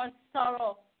pain and our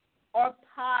sorrow, our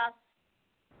past.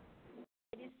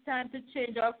 It is time to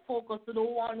change our focus to the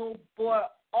one who bore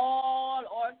all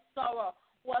our sorrow,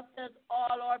 who accepted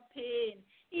all our pain.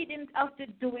 He didn't have to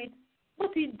do it,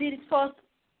 but he did it for us.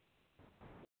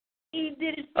 He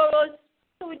did it for us,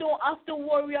 so we don't have to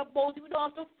worry about it. We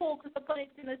don't have to focus upon it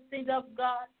in the things of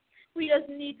God. We just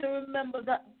need to remember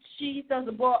that Jesus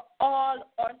bore all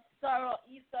our sorrow.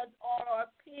 He felt all our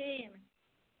pain.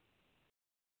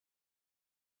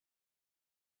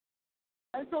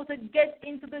 And so to get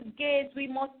into the gates, we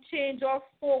must change our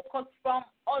focus from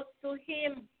us to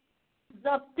him.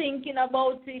 Stop thinking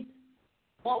about it,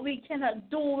 what we cannot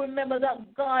do. Remember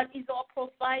that God is our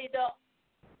provider.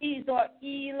 He is our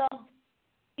healer.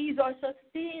 He is our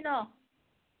sustainer.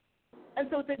 And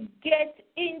so to get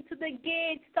into the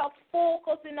gate, stop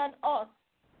focusing on us,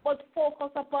 but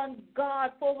focus upon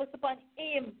God, focus upon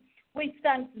him with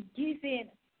thanksgiving.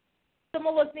 Some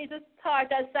of us need to start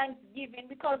as thanksgiving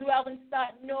because we haven't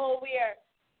started nowhere.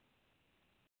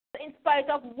 In spite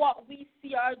of what we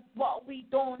see or what we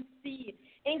don't see,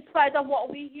 in spite of what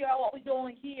we hear or what we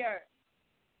don't hear,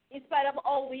 in spite of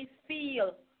how we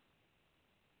feel,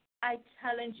 I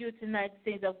challenge you tonight,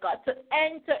 saints of God, to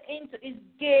enter into his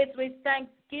gates with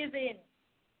thanksgiving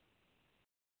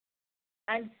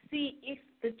and see if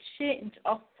the change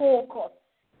of focus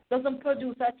doesn't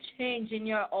produce a change in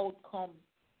your outcome.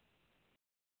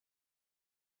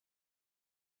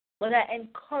 But I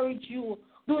encourage you,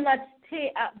 do not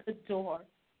stay at the door.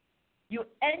 You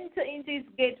enter into his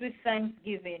gate with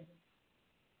thanksgiving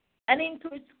and into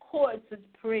its courts with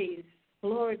praise.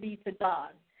 Glory be to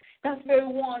God. That's where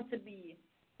we want to be.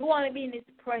 We want to be in his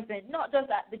presence, not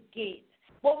just at the gate,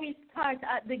 but we start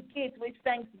at the gate with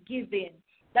thanksgiving.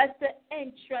 That's the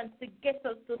entrance to get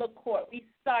us to the court. We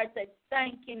start at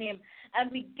thanking him,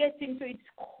 and we get into its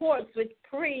courts with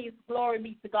praise. Glory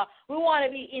be to God. We want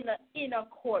to be in the inner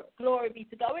court. Glory be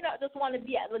to God. We not just want to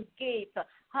be at the gate.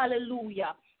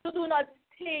 Hallelujah. So do not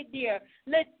stay there.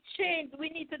 Let's change. We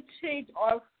need to change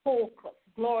our focus.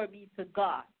 Glory be to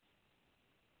God.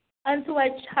 And so I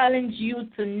challenge you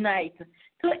tonight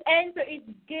to enter its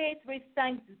gate with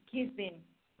thanksgiving.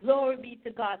 Glory be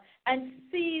to God. And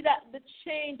see that the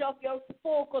change of your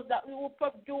focus that we will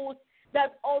produce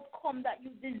that outcome that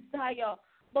you desire.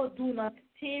 But do not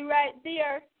stay right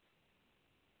there.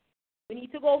 We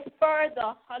need to go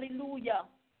further. Hallelujah.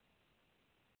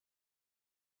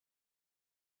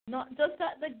 Not just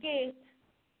at the gate.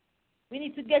 We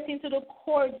need to get into the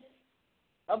courts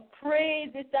of praise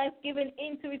with thanksgiving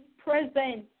into his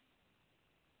presence.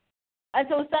 And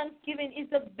so thanksgiving is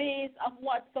the base of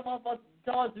what some of us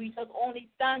does. We just only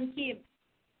thank him.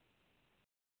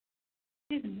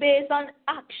 It's based on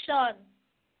action.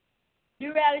 The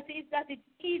reality is that it's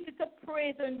easy to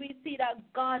praise when we see that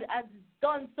God has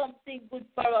done something good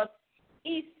for us.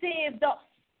 He saved us.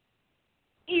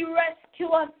 He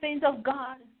rescued us, saints of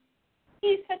God.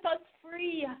 He set us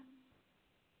free.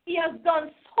 He has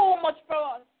done so much for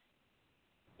us.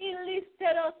 He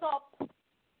lifted us up.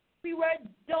 We were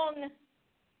down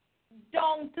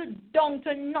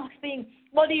to nothing.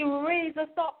 But he raised us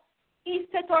up. He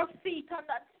set our feet on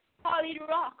that solid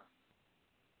rock.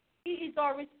 He is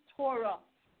our restorer.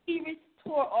 He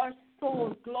restores our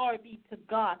soul. Glory be to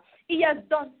God. He has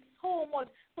done so much.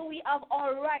 So we have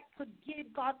our right to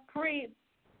give God praise.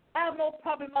 I have no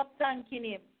problem of thanking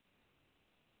him.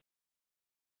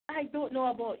 I don't know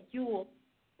about you,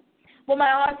 but my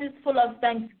heart is full of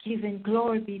thanksgiving.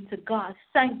 Glory be to God.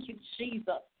 Thank you,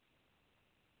 Jesus.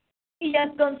 He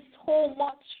has done so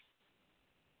much.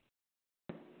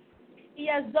 He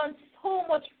has done so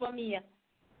much for me,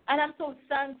 and I'm so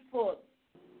thankful.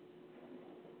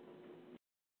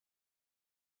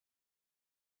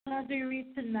 As we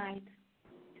read tonight,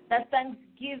 that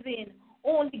thanksgiving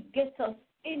only gets us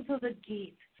into the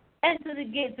gate. Enter the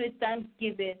gate with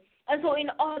thanksgiving. And so in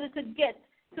order to get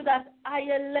to that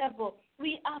higher level,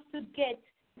 we have to get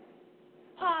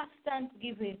past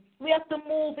thanksgiving. We have to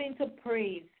move into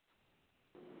praise.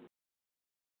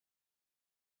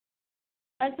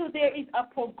 And so there is a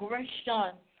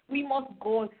progression we must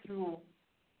go through.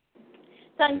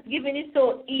 Thanksgiving is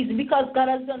so easy because God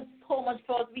has done so much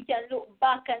for us. We can look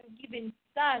back and give Him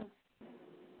thanks.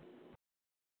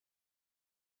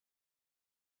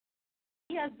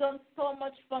 He has done so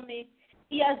much for me.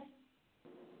 He has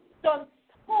done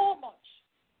so much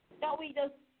that we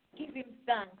just give Him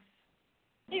thanks.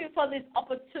 Even for this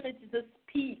opportunity to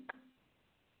speak.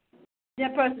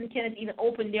 That person cannot even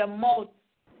open their mouth.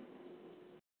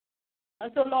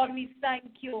 And so, Lord, we thank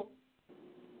you.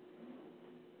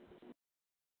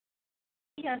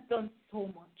 He has done so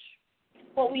much.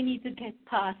 But we need to get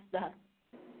past that.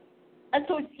 And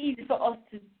so it's easy for us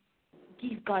to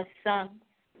give God thanks.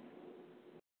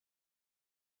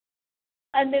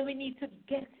 And then we need to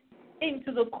get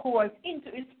into the court,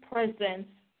 into His presence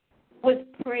with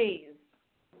praise.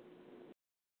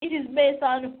 It is based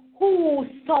on who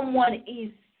someone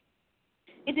is.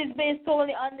 It is based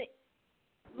solely on the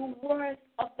worth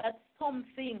of that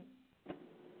something.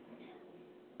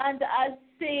 And as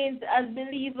saints, as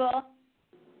believers,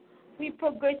 we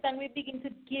progress and we begin to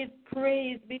give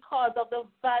praise because of the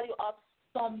value of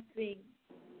something.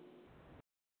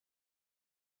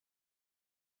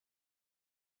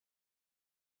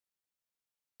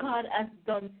 God has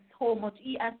done so much.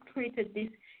 He has created this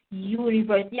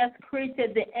universe. He has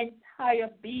created the entire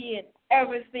being,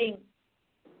 everything.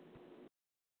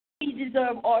 He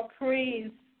deserves our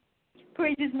praise.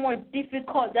 Praise is more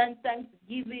difficult than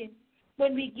thanksgiving.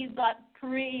 When we give God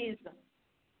praise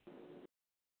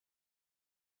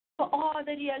for all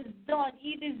that He has done,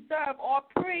 He deserves our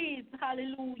praise.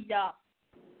 Hallelujah.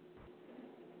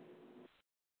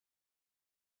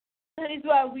 That is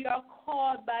why we are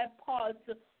called by Paul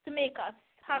to make a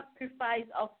sacrifice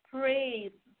of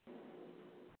praise.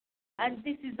 And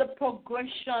this is the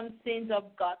progression, saints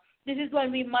of God. This is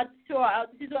when we mature out.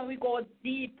 This is when we go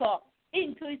deeper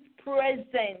into His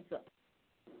presence.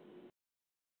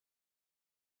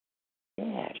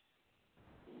 Yes.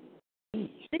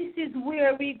 This is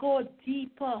where we go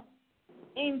deeper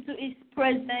into His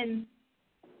presence.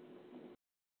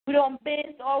 We don't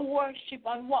base our worship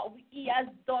on what He has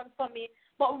done for me,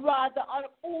 but rather on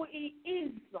who He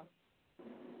is.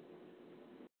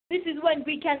 This is when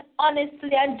we can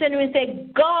honestly and genuinely say,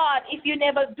 God, if you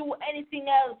never do anything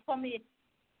else for me,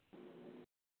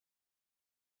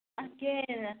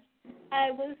 again,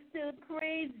 I will still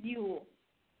praise you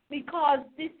because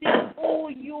this is who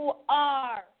you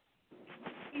are.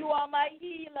 You are my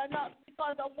healer, not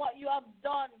because of what you have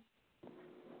done.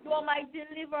 You are my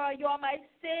deliverer. You are my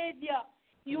savior.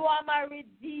 You are my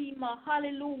redeemer.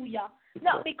 Hallelujah.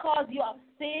 Not because you have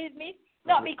saved me,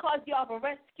 not because you have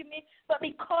rescued me, but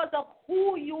because of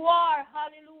who you are.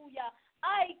 Hallelujah.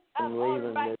 I am all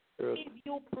right to give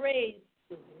you praise.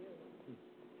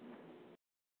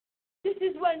 This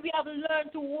is when we have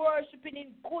learned to worship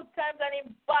in good times and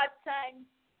in bad times.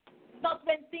 Not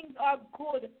when things are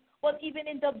good, but even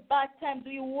in the bad times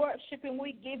we worship Him,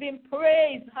 we give Him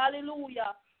praise.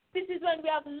 Hallelujah. This is when we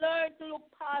have learned to look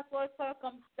past our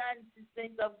circumstances,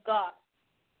 saints of God,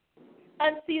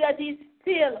 and see that He's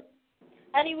still,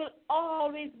 and He will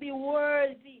always be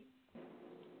worthy.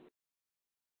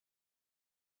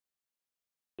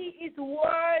 He is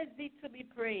worthy to be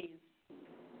praised.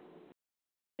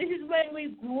 This is when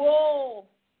we grow.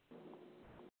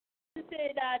 To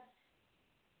say that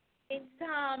in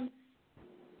Psalms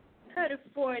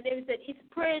 34, David said, His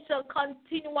praise shall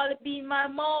continually be in my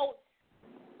mouth.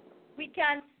 We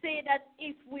can say that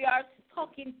if we are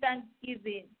stuck in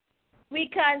thanksgiving. We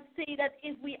can say that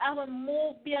if we haven't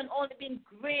moved beyond only being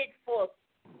grateful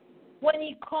when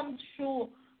He comes through,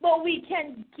 but we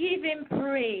can give Him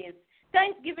praise.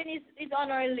 Thanksgiving is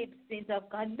on our lips, saints of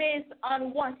God, based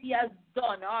on what He has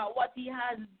done or what He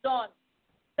has done.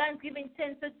 Thanksgiving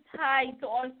tends to tie to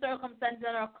our circumstances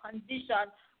and our condition,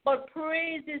 but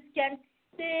praises can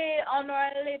stay on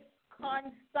our lips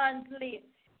constantly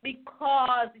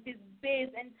because it is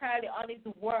based entirely on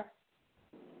His word.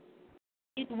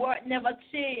 His word never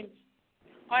changes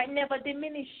or it never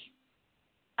diminishes.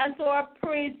 And so our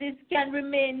praises can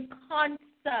remain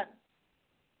constant.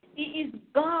 He is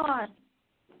God.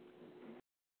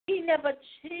 He never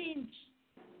changed.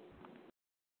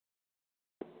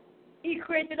 He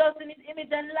created us in His image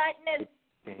and likeness.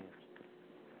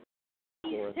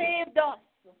 He saved us.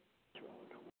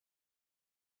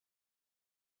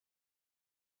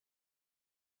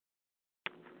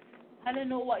 I don't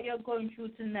know what you're going through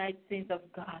tonight, saints of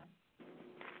God.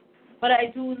 But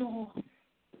I do know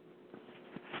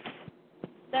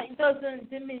that it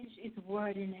doesn't diminish His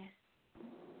worthiness.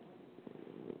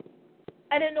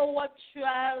 I don't know what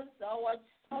trials or what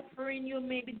suffering you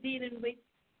may be dealing with.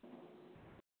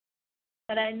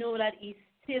 but I know that He's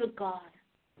still God.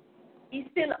 He's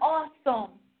still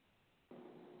awesome.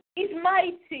 He's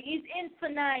mighty. He's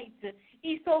infinite.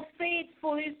 He's so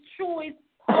faithful. He's true. He's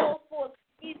powerful.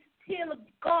 He's still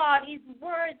God. He's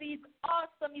worthy. He's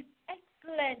awesome. He's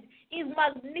excellent. He's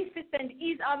magnificent.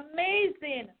 He's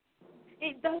amazing.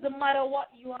 It doesn't matter what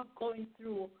you are going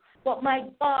through, but my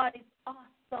God is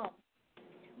awesome.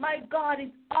 My God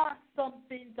is awesome,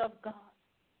 saints of God.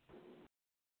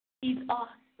 He's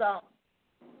awesome.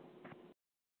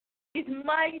 He's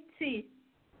mighty.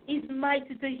 He's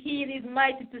mighty to heal. He's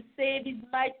mighty to save. He's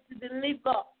mighty to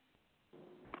deliver.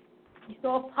 He's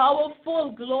so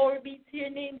powerful. Glory be to your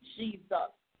name,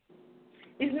 Jesus.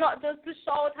 It's not just to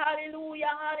shout hallelujah,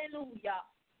 hallelujah,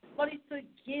 but it's to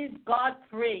give God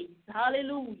praise.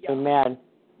 Hallelujah. Amen.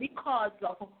 Because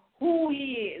of who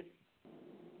He is.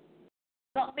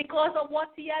 Not because of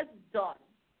what He has done.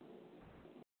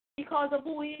 Because of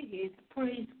who He is.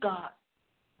 Praise God.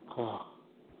 Oh.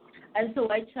 And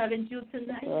so I challenge you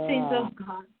tonight, saints of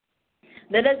God.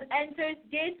 Let us enter His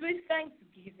gates with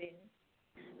thanksgiving.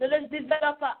 Let us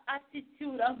develop an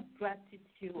attitude of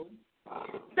gratitude.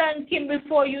 Thank Him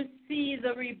before you see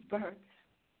the rebirth.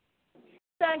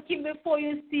 Thank Him before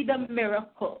you see the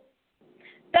miracle.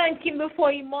 Thank Him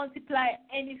before He multiply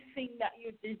anything that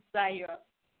you desire.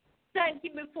 Thank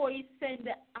Him before He send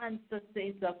the answer,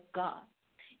 saints of God.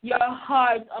 Your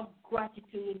heart of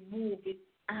gratitude will move His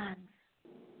hands.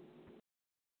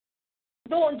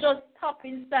 Don't just stop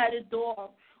inside the door.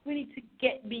 We need to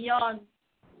get beyond,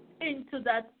 into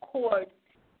that court,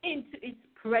 into its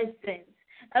presence.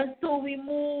 And so we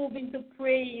move into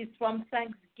praise from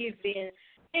thanksgiving,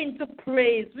 into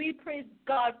praise. We praise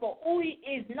God for who He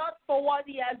is, not for what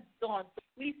He has done.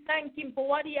 We thank Him for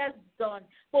what He has done,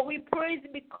 but we praise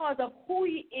Him because of who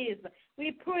He is.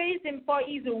 We praise Him for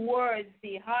His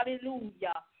worthy.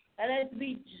 Hallelujah. And as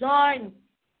we join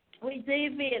with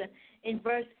David in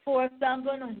verse 4 of Psalm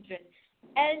 100,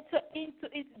 enter into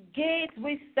its gates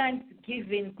with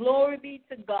thanksgiving. Glory be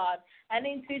to God. And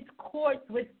into its courts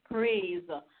with praise.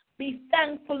 Be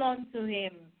thankful unto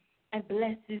Him and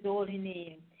bless His holy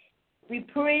name. We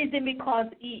praise Him because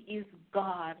He is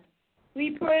God.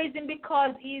 We praise Him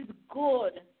because He is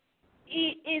good.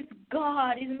 He is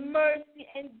God. His mercy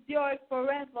endures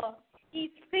forever.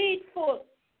 He's faithful.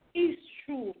 He's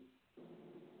true.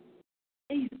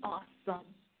 He's awesome.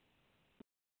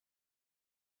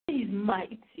 He's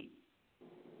mighty.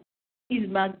 He's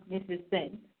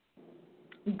magnificent.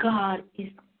 God is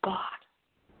God.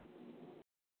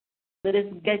 Let us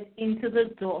get into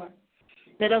the door.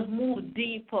 Let us move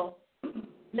deeper.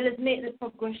 Let us make the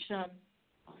progression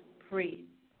of praise.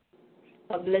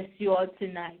 God bless you all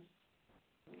tonight.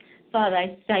 Father,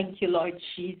 I thank you, Lord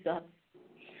Jesus.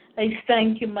 I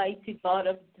thank you, mighty God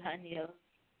of Daniel,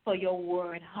 for your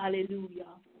word. Hallelujah.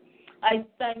 I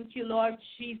thank you, Lord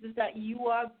Jesus, that you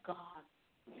are God.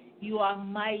 You are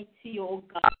mighty, oh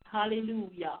God.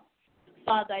 Hallelujah.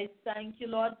 Father, I thank you,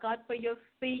 Lord God, for your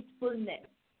faithfulness.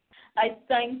 I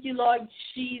thank you, Lord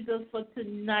Jesus, for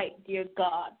tonight, dear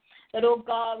God, that, oh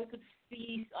God, we could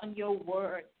feast on your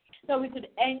word, that we could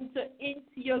enter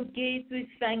into your gates with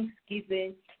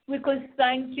thanksgiving. We could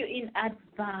thank you in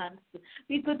advance.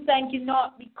 We could thank you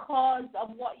not because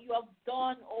of what you have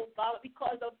done, oh God, but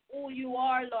because of who you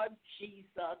are, Lord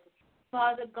Jesus.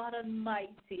 Father God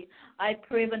Almighty, I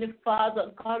pray for the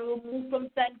Father God will move from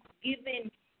thanksgiving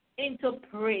into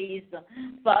praise.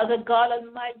 Father God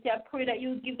Almighty, I pray that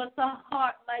you give us a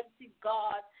heart, mighty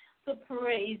God, to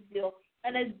praise you.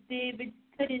 And as David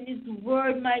said in his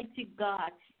word, mighty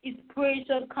God, his praise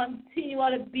shall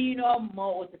continually be in our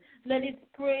mouth. Let his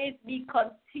praise be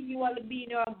continually be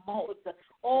in our mouth.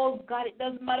 Oh God, it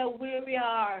doesn't matter where we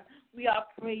are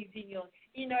praising you.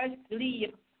 In our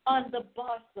sleep, on the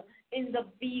bus, in the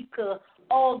vehicle.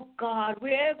 Oh God,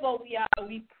 wherever we are,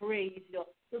 we praise you.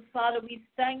 So Father, we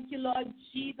thank you, Lord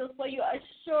Jesus, for your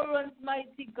assurance,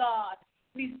 mighty God.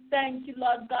 We thank you,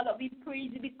 Lord God, that we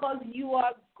praise you because you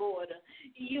are good.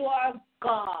 You are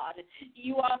God.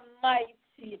 You are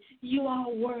mighty. You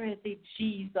are worthy,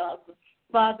 Jesus.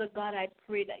 Father God, I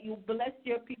pray that you bless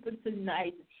your people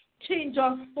tonight. Change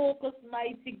our focus,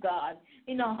 mighty God,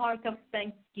 in a heart of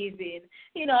thanksgiving,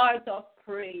 in a heart of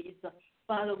praise.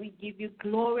 Father, we give you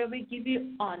glory, we give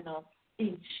you honor.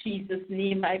 In Jesus'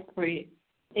 name I pray.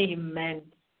 Amen.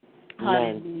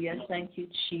 Hallelujah. Thank you,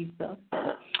 Jesus.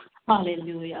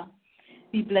 Hallelujah.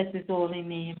 We bless his holy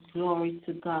name. Glory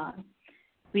to God.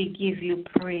 We give you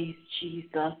praise,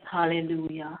 Jesus.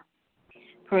 Hallelujah.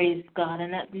 Praise God.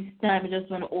 And at this time, I just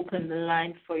want to open the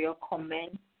line for your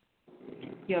comment,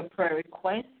 your prayer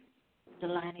request. The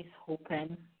line is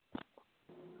open.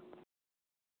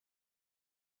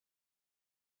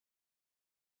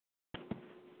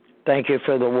 Thank you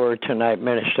for the word tonight,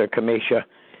 Minister Kamisha.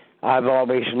 I've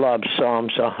always loved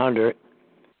Psalms 100.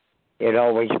 It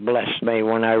always blessed me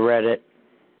when I read it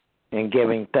and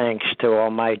giving thanks to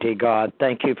Almighty God.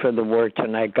 Thank you for the word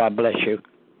tonight. God bless you.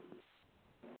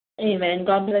 Amen.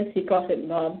 God bless you, Prophet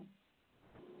Bob.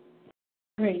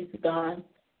 Praise God.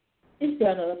 Is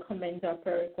there another comment or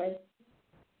prayer request?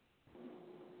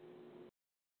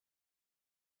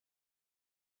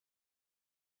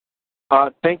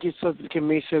 Thank you, Sister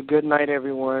Kamisha. Good night,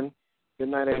 everyone. Good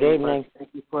night, everyone. Good evening. Thank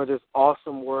you for this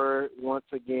awesome word once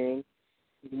again.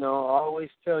 You know, I always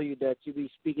tell you that you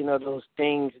be speaking of those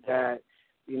things that,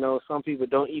 you know, some people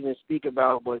don't even speak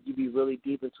about, but you be really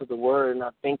deep into the word, and I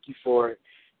thank you for it.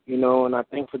 You know, and I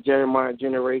thank for Jeremiah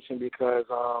Generation because,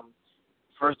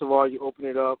 first of all, you open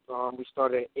it up. We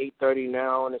start at 8:30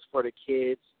 now, and it's for the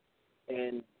kids.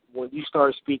 And when you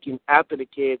start speaking after the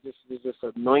kids, this is just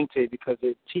anointed because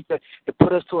it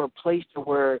put us to a place to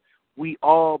where we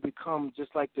all become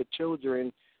just like the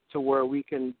children, to where we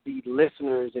can be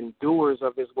listeners and doers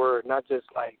of His word, not just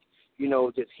like, you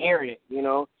know, just hearing it, you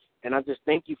know. And I just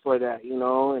thank you for that, you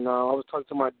know. And I was talking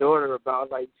to my daughter about,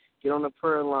 like, get on the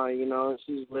prayer line, you know, and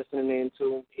she's listening in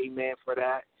to amen for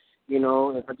that, you know.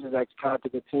 And I just ask God to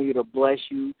continue to bless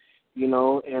you, you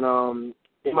know. And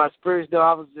in my spirit, though,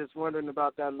 I was just wondering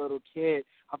about that little kid.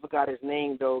 I forgot his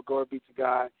name, though. Glory be to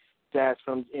God. That's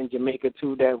from in Jamaica,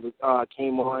 too, that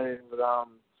came on and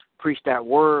preached that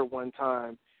word one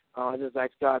time. I just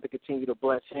ask God to continue to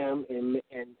bless him and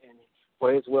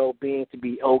for his well-being to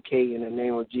be okay in the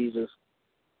name of Jesus.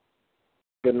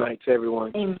 Good night to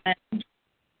everyone. Amen.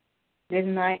 Good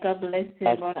night. God bless you,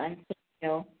 Lord, and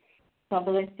you. God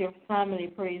bless your family.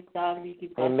 Praise God. We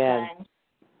give God thanks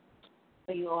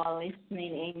for you all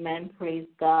listening. Amen. Praise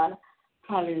God.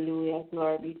 Hallelujah.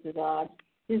 Glory be to God.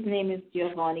 His name is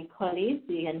Giovanni Cully,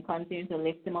 so you can continue to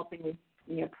lift him up in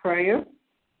your prayer.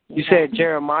 You said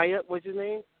Jeremiah. What's his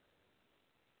name?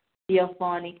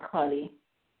 Giovanni Cully.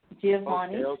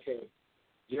 Giovanni. Okay.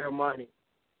 Giovanni.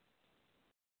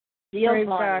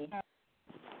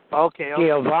 Okay.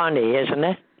 Giovanni, isn't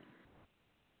it?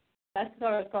 That's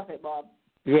our Prophet Bob.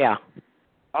 Yeah.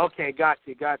 Okay, got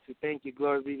you. Thank you.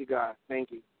 Glory be to God.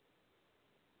 Thank you.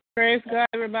 Praise God,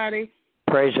 everybody.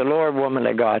 Praise the Lord, woman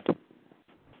of God.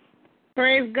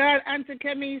 Praise God, Auntie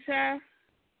Kamisha.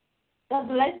 God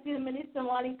bless you, Minister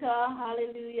Monica.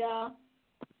 Hallelujah.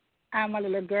 I'm a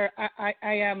little girl.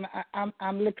 I'm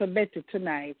a little better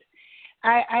tonight.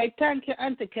 I thank you,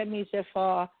 Auntie Kamisha,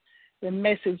 for the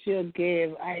message you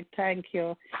gave. I thank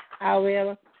you. I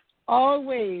will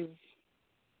always,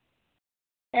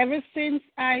 ever since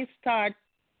I start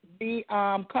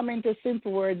coming to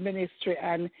Simple Word Ministry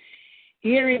and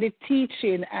hearing the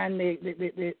teaching and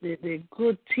the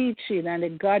good teaching and the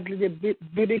godly, the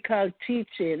biblical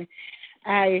teaching,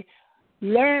 I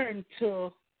learned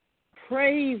to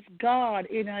praise God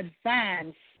in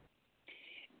advance.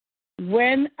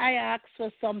 When I ask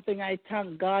for something, I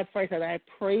thank God for it and I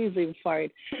praise Him for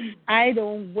it. I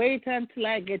don't wait until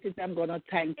I get it. I'm going to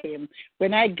thank Him.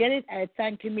 When I get it, I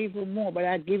thank Him even more, but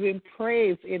I give Him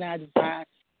praise in advance.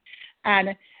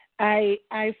 And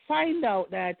I find out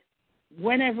that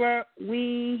whenever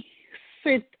we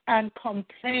sit and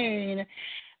complain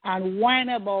and whine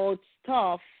about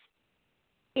stuff,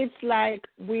 it's like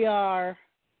we are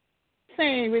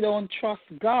saying we don't trust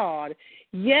God.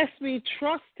 Yes, we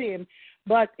trust Him,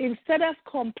 but instead of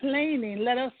complaining,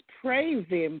 let us praise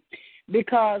Him,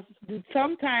 because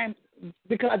sometimes,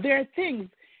 because there are things,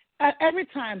 every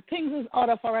time things is out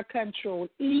of our control.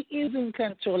 He is in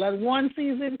control, and once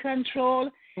He's in control,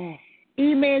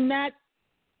 He may not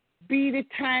be the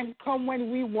time come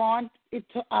when we want it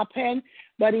to happen,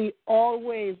 but He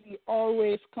always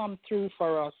come through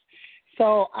for us.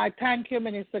 So I thank you,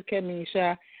 Minister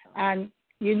Kamisha. And,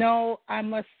 you know, I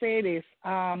must say this.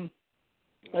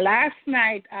 Last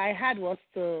night I was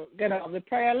to get off the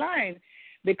prayer line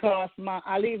because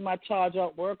I leave my charger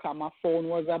at work and my phone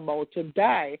was about to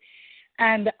die.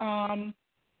 And I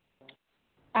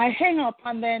hang up,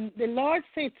 and then the Lord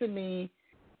said to me,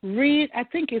 read, I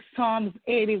think it's Psalms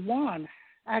 81.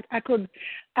 I think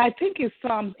it's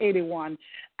Psalms 81.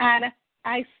 And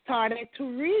I started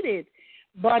to read it,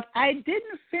 but I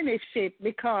didn't finish it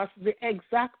because the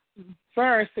exact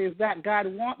verses that God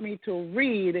want me to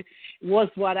read was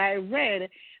what I read.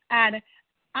 And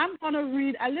I'm going to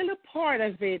read a little part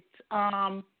of it.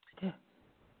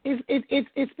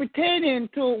 It's pertaining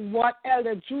to what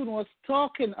Elder June was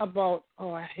talking about.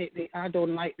 Oh, I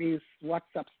don't like these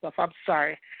WhatsApp stuff. I'm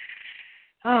sorry.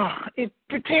 It's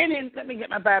pertaining, let me get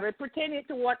my Bible. It's pertaining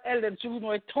to what Elder June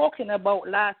was talking about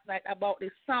last night about the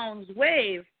sound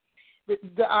wave.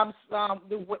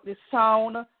 the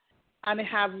sound, and they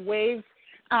have waves.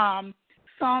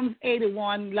 Psalms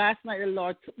 81. Last night the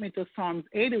Lord took me to Psalms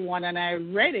 81, and I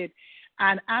read it,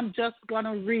 and I'm just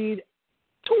gonna read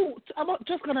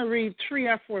three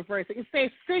or four verses. It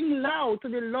says, "Sing loud to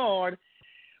the Lord.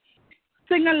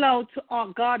 Sing aloud to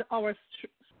God our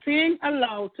Sing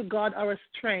aloud to God our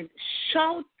strength.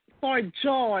 Shout for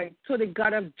joy to the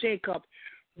God of Jacob.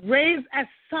 Raise a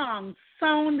song,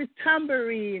 sound the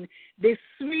tambourine, the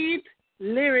sweet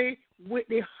lyre with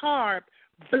the harp,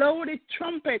 blow the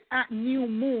trumpet at new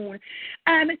moon."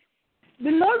 And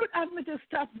the Lord would have me to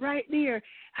stop right there,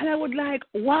 and I would like,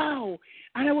 wow.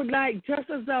 And I would like, just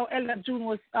as how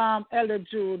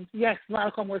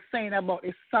Malcolm was saying about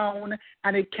the sound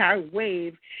and the carry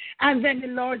wave. And then the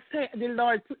Lord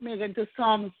put me into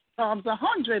Psalms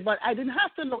 100, but I didn't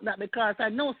have to look that because I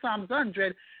know Psalms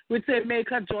 100 would say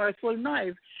make a joyful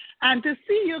noise. And to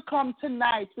see you come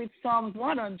tonight with Psalms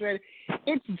 100,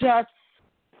 it's just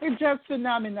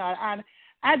phenomenal. And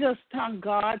I just thank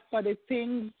God for the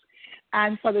things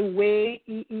and for the way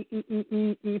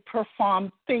he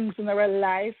performed things in our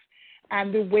life,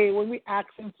 and the way when we ask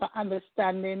him for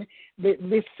understanding,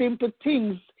 the simple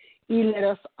things he let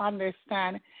us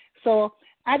understand. So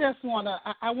I just want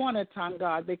to thank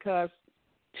God, because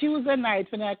Tuesday night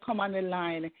when I come on the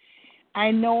line,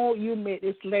 I know you made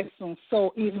this lesson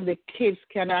so even the kids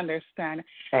can understand.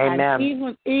 Amen. And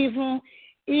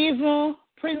even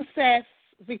Princess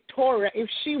Victoria, if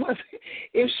she's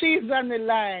on the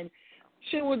line,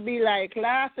 she would be like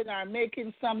laughing or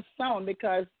making some sound,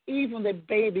 because even the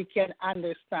baby can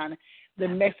understand the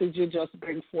message you just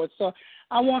bring forth. So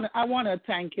I want to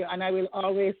thank you, and I will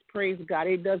always praise God.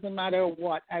 It doesn't matter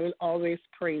what, I will always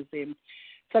praise him.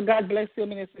 So God bless you,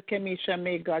 Minister Kamisha.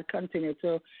 May God continue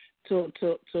to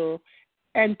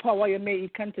empower you. May he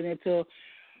continue to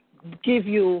give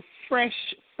you fresh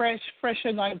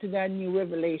anointing and new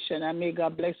revelation, and may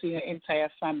God bless you and your entire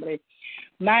family.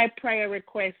 My prayer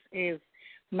request is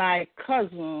my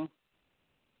cousin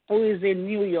who is in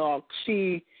New York.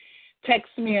 She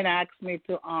texts me and asks me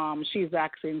to she's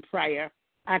asking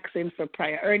for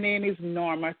prayer. Her name is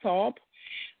Norma Thorpe.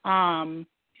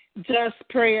 Just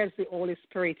pray as the Holy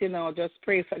Spirit, just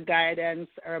pray for guidance,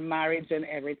 her marriage and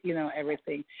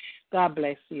everything. God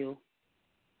bless you.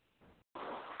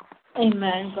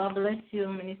 Amen. God bless you,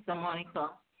 Minister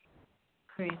Monica.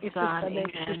 Praise God.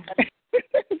 Amen.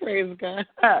 Praise God.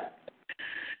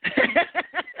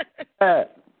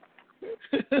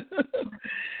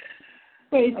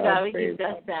 Praise God. We give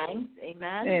God thanks.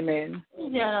 Amen. Amen.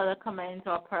 Is there another comment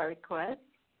or prayer request?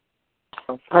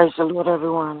 Praise the Lord,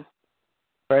 everyone.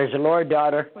 Praise the Lord,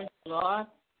 daughter. Praise the Lord.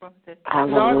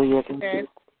 Hallelujah.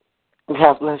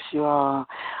 God bless you all.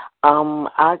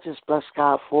 I just bless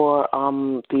God for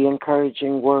the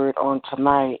encouraging word on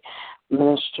tonight,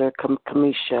 Minister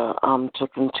Kamisha, to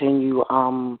continue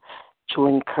to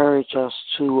encourage us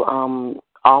to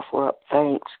offer up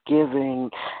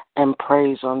thanksgiving and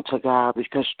praise unto God,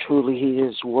 because truly he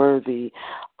is worthy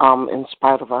in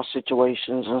spite of our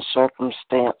situations and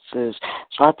circumstances.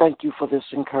 So I thank you for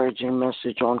this encouraging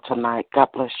message on tonight.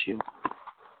 God bless you.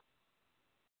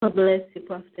 God bless you,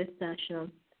 Prophetess Sasha.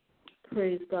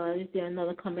 Praise God. Is there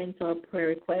another comment or prayer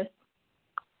request?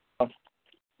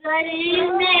 Good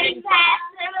evening,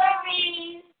 Pastor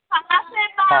Marie. Pastor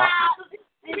Bob.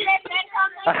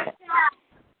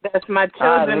 That's my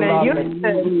children and you.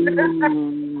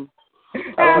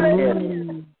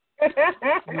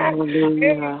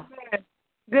 Hallelujah.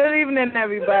 Good evening,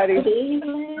 everybody. Good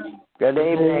evening. Good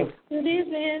evening. Good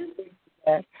evening.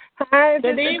 Hi,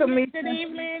 Good Sister evening. Kamisha. Good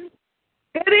evening.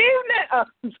 Good evening. Oh,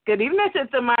 good evening,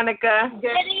 Sister Monica.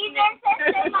 Good evening,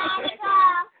 Sister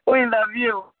Monica. We love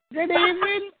you. Good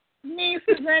evening,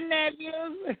 nieces and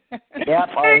nephews. Yep,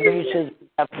 our nieces and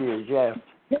nephews, yeah.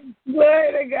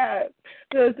 Glory to God.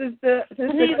 So, Sister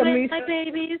Evening, Kamisha. my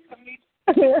babies.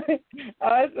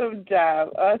 Awesome job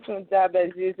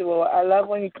as usual. I love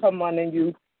when you come on and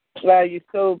you're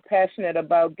so passionate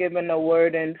about giving a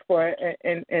word and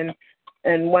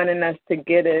wanting us to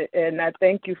get it. And I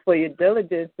thank you for your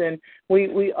diligence. And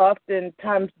we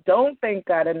oftentimes don't thank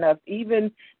God enough, even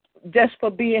just for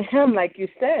being him, like you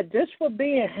said, just for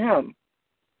being him.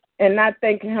 And not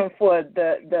thanking him for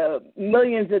the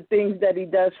millions of things that he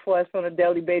does for us on a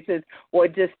daily basis, or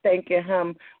just thanking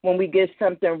him when we get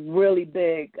something really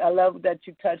big. I love that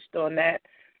you touched on that,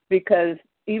 because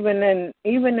even in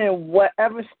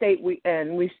whatever state we're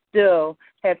in, we still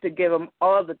have to give him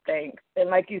all the thanks.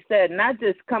 And like you said, not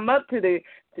just come up to the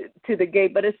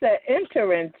gate, but it's that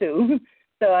enter into.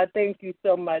 So I thank you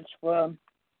so much for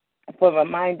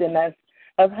reminding us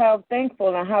of how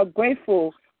thankful and how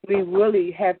grateful we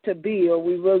really have to be or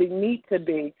we really need to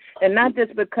be. And not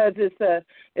just because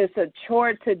it's a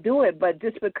chore to do it, but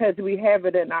just because we have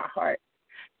it in our heart.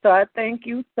 So I thank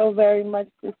you so very much,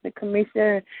 Sister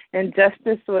Kamisha, and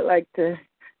Justice would like to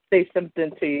say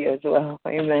something to you as well.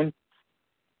 Amen.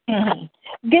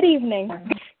 Mm-hmm. Good evening.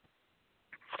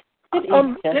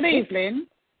 Good evening.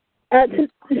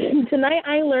 Tonight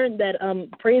I learned that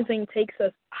praising takes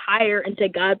us higher into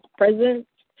God's presence,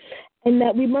 and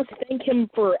that we must thank Him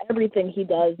for everything He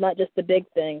does, not just the big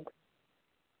things.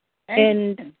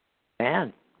 Amen.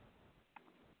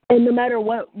 And no matter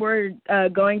what we're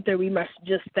going through, we must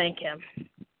just thank Him.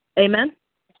 Amen?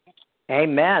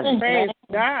 Amen. Praise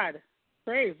God.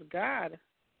 Praise God.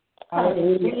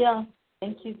 Hallelujah.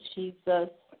 Thank you, Jesus.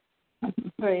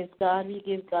 Praise God. We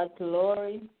give God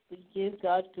glory. We give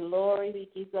God glory. We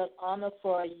give God honor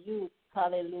for our youth.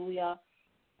 Hallelujah.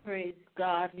 Praise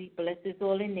God. We bless His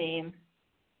holy name.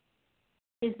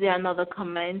 Is there another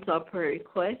comment or prayer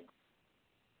request?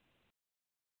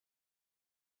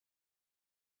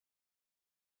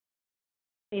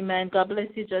 Amen. God bless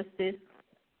you, Justice.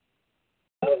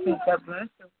 God bless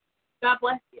you. God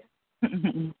bless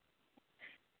you.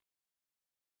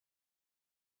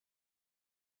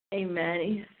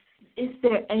 Amen. Is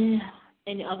there any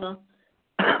other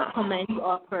comments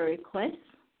or prayer requests?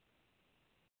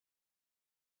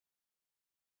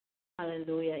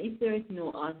 Hallelujah. If there is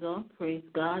no other, praise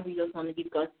God. We just want to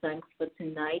give God thanks for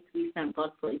tonight. We thank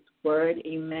God for His word.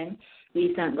 Amen.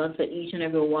 We thank God for each and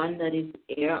every one that is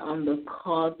here on the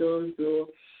call, those who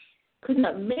could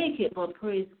not make it, but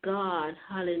praise God.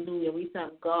 Hallelujah. We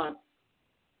thank God.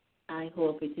 I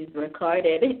hope it is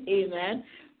recorded. Amen.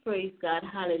 Praise God.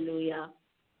 Hallelujah.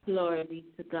 Glory be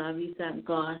to God. We thank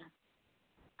God.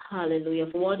 Hallelujah.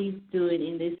 For what He's doing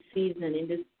in this season, in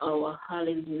this hour.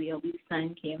 Hallelujah. We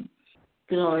thank Him.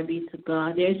 Glory be to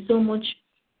God. There is so much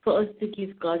for us to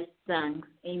give God thanks.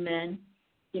 Amen.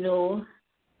 You know,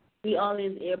 we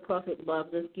always hear Prophet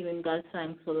Bob just giving God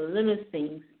thanks for the little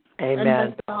things. Amen. And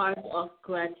that's the heart of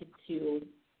gratitude.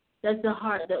 That's the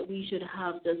heart that we should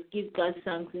have. Just give God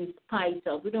thanks in spite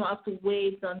of. We don't have to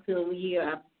wait until we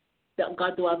hear that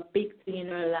God do a big thing in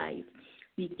our life.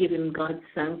 We give Him God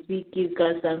thanks. We give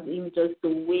God thanks even just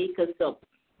to wake us up,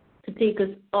 to take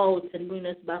us out and bring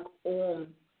us back home.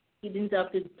 He didn't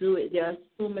have to do it. There are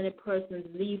so many persons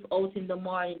leave out in the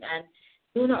morning and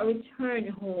do not return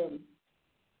home.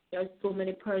 There are so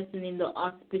many persons in the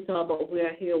hospital, but we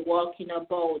are here walking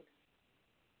about.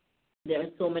 There are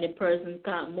so many persons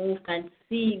can't move, can't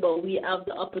see, but we have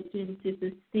the opportunity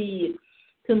to see,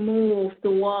 to move, to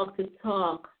walk, to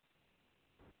talk.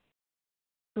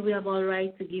 So we have all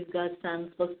right to give God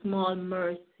thanks for small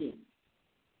mercy.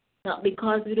 Not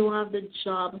because we don't have the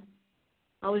job,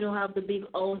 or we don't have the big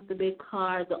house, the big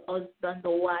car, the husband, the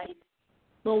wife,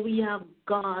 but we have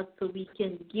God, so we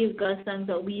can give God thanks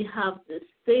that we have the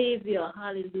Savior.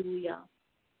 Hallelujah.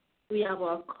 We have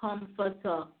our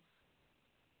Comforter.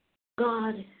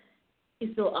 God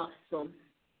is so awesome.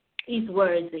 He's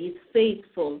worthy. He's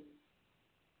faithful.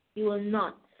 He will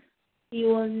not,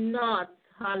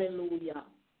 hallelujah,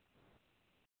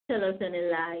 tell us any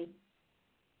lie.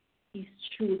 He's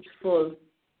truthful.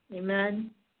 Amen.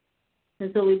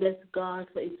 And so we bless God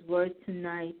for His word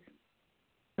tonight.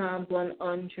 Psalms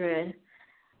 100.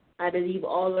 I believe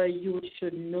all our youth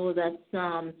should know that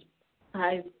Psalms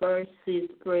 5 verses.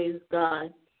 Praise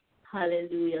God.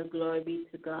 Hallelujah. Glory be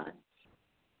to God.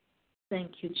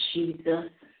 Thank you, Jesus.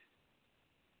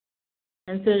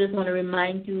 And so I just want to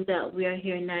remind you that we are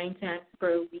here 9 times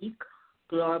per week.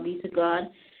 Glory be to God.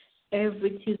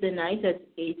 Every Tuesday night at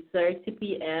 8:30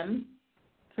 p.m.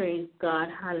 Praise God.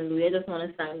 Hallelujah. I just want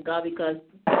to thank God because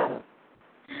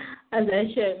as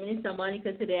I shared Minister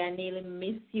Monica today, I nearly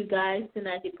missed you guys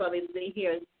tonight. You probably be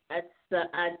here at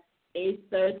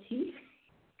 8:30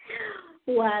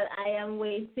 while I am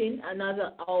waiting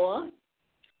another hour.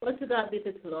 But to God be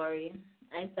the glory.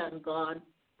 I thank God.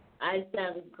 I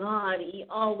thank God. He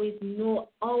always knows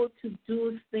how to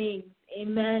do things.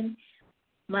 Amen.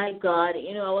 My God.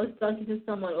 You know, I was talking to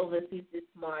someone overseas this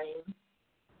morning,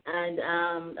 and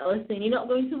I was saying, "You're not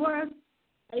going to work?"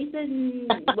 And he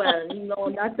said, "Well, no,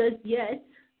 not as yet."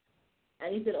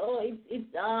 And he said, "Oh,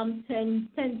 it's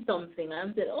 10 something."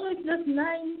 And I said, "Oh, it's just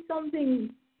 9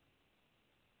 something."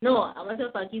 No, as a matter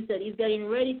of fact, he said he's getting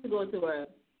ready to go to work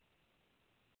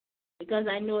because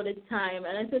I know the time.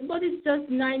 And I said, "But it's just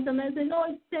 9 something." I said, "No,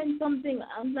 it's 10 something."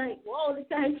 I'm like, "Wow, the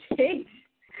time changed."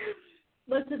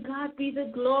 But to God be the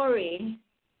glory.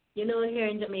 You know, here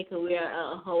in Jamaica, we are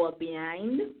an hour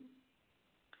behind.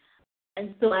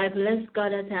 And so I bless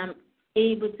God that I'm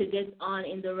able to get on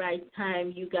in the right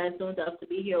time. You guys don't have to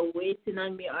be here waiting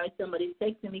on me or somebody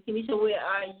texting me, Kamisha, where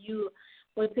are you?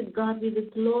 But to God be the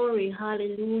glory.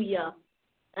 Hallelujah.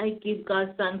 I give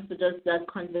God thanks for just that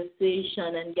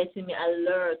conversation and getting me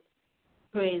alert.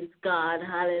 Praise God.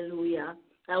 Hallelujah.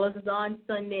 I was on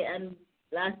Sunday and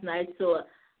last night, so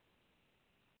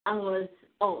I was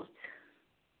out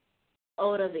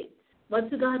of it. But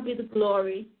to God be the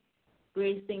glory.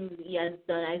 Great things He has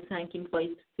done. I thank Him for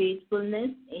His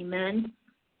faithfulness. Amen.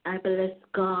 I bless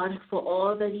God for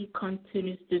all that He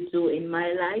continues to do in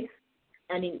my life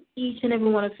and in each and every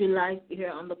one of your lives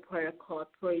here on the prayer call.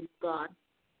 Praise God.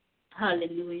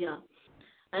 Hallelujah.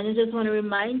 And I just want to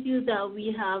remind you that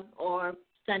we have our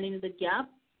Standing in the Gap.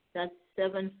 That's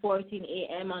 7:14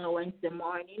 a.m. on a Wednesday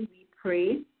morning. We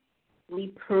pray.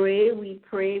 We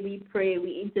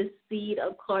intercede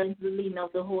according to the leading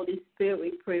of the Holy Spirit.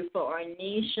 We pray for our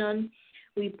nation.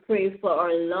 We pray for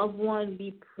our loved ones.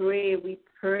 We pray.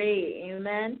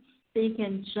 Amen. So you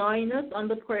can join us on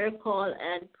the prayer call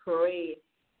and pray.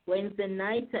 Wednesday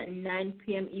night at 9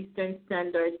 p.m. Eastern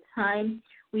Standard Time,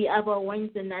 we have our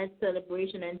Wednesday night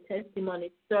celebration and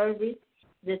testimony service,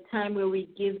 the time where we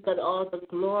give God all the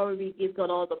glory, we give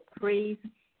God all the praise,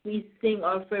 we sing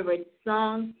our favorite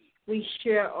song, we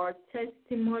share our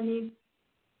testimony,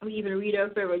 we even read our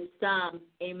favorite psalms.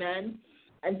 Amen.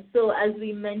 And so as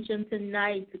we mentioned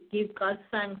tonight, to give God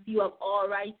thanks, you have all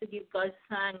right to give God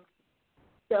thanks.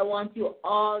 So I want you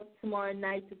all tomorrow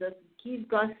night to just give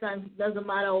God thanks. It doesn't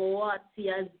matter what He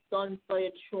has done for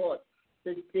your throughout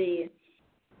the day.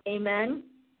 Amen.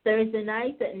 Thursday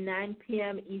night at 9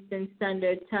 p.m. Eastern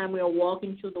Standard Time, we are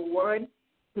walking through the Word.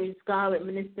 Praise God with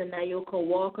Minister Nayoka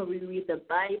Walker. We read the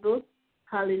Bible.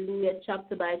 Hallelujah,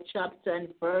 chapter by chapter and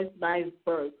verse by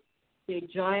verse. So you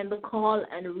join the call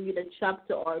and read a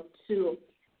chapter or two.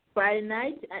 Friday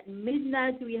night at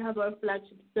midnight, we have our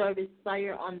flagship service,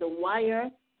 Fire on the Wire.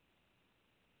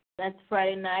 That's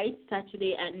Friday night.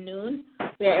 Saturday at noon,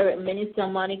 we are at Minister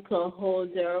Monica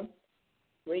Holder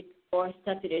with our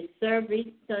Saturday service.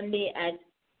 Sunday at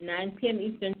 9 p.m.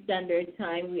 Eastern Standard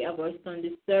Time, we have our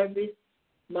Sunday service.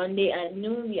 Monday at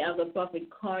noon, we have the Prophet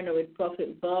Corner with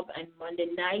Prophet Bob. And Monday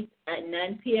night at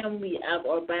 9 p.m., we have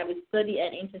our Bible study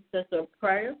and intercessor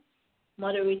prayer,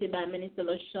 moderated by Minister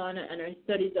LaShawna, and our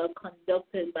studies are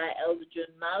conducted by Elder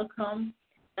June Malcolm.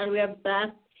 And we are back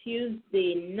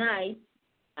Tuesday night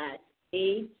at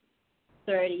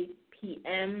 8:30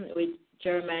 p.m. with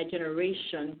Jeremiah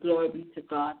Generation. Glory be to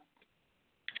God.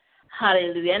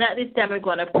 Hallelujah. And at this time, we're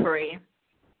going to pray.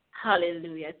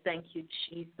 Hallelujah. Thank you,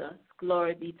 Jesus.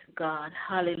 Glory be to God.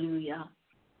 Hallelujah.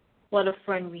 What a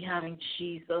friend we have in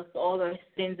Jesus. All our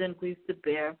sins and griefs to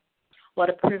bear. What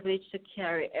a privilege to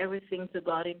carry everything to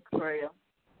God in prayer.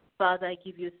 Father, I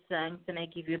give you thanks and I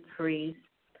give you praise.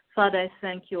 Father, I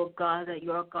thank you, O God, that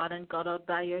you are God and God all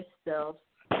by yourself.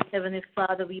 Heavenly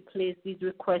Father, we place these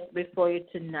requests before you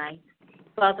tonight.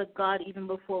 Father God, even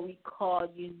before we call,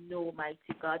 you know, mighty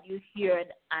God, you hear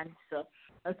and answer.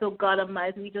 And so, God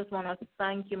Almighty, we just want to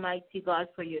thank you, mighty God,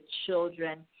 for your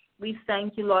children. We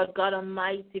thank you, Lord God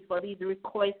Almighty, for these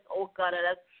requests, oh God, that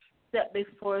have set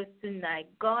before us tonight.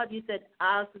 God, you said,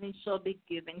 ask and it shall be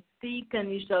given. Seek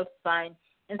and you shall find.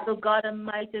 And so, God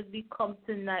Almighty, as we come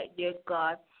tonight, dear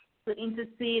God, to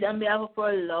intercede on behalf of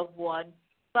our loved one,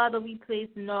 Father, we place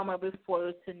Norma before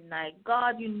you tonight.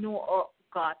 God, you know our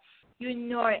God. You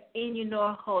know our in, you know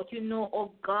our out. You know,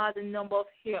 oh God, the number of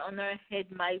hair on her head,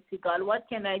 mighty God. What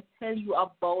can I tell you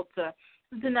about her?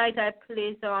 Tonight I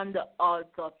place her on the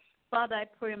altar. Father, I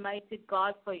pray, mighty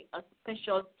God, for a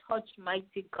special touch,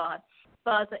 mighty God.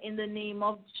 Father, in the name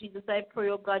of Jesus, I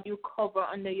pray, oh God, you cover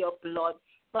under your blood.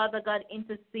 Father God,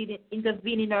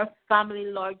 intervene in our family,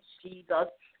 Lord Jesus.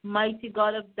 Mighty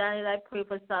God of Daniel, I pray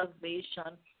for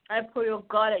salvation. I pray, oh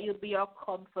God, that you be our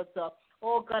comforter.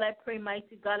 Oh, God, I pray,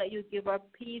 mighty God, that you give her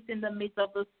peace in the midst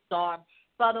of the storm.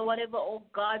 Father, whatever, oh,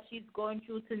 God, she's going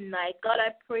through tonight, God,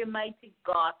 I pray, mighty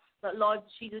God, that, Lord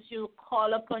Jesus, you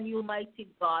call upon you, mighty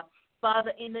God.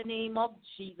 Father, in the name of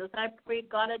Jesus, I pray,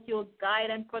 God, that you'll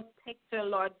guide and protect her,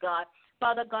 Lord God.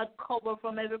 Father God, cover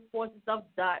from every forces of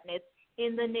darkness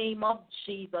in the name of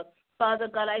Jesus. Father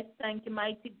God, I thank you,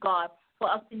 mighty God, for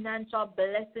a financial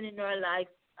blessing in her life.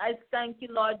 I thank you,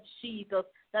 Lord Jesus,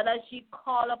 that as she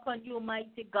call upon you,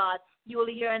 mighty God, you will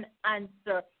hear an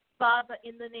answer. Father,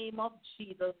 in the name of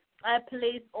Jesus, I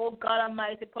place, oh God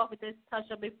Almighty, Prophetess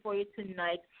Tasha before you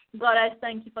tonight. God, I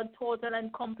thank you for total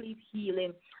and complete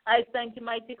healing. I thank you,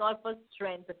 mighty God, for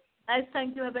strength. I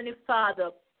thank you, Heavenly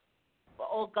Father, for,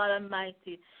 oh God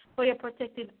Almighty, for your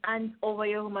protective hands over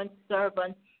your human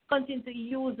servant. Continue to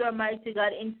use her, mighty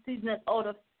God, in season and out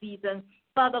of season.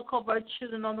 Father, cover our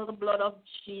children under the blood of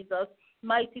Jesus.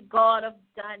 Mighty God of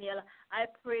Daniel, I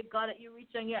pray, God, that you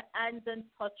reach on your hands and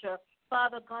touch her.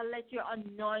 Father God, let your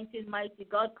anointing, mighty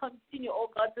God, continue, oh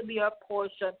God, to be our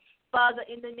portion. Father,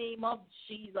 in the name of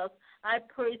Jesus, I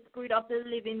pray, Spirit of the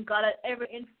living God, that every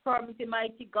infirmity,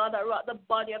 mighty God, that wrought the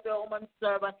body of your woman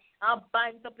servant, I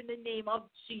bind up in the name of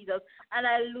Jesus, and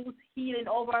I lose healing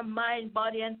over mind,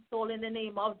 body, and soul in the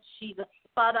name of Jesus.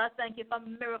 Father, I thank you for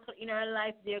a miracle in her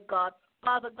life, dear God.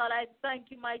 Father God, I thank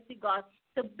you, mighty God,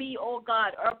 to be, oh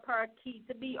God, our parakeet,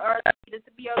 to be our leader,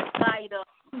 to be our guider.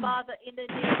 Father, in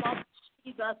the name of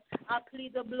Jesus, I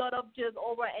plead the blood of Jesus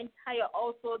over our entire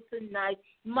household tonight.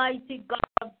 Mighty God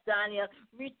of Daniel,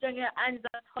 reach on your hands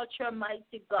and touch her,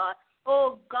 mighty God.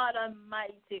 Oh God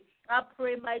Almighty, I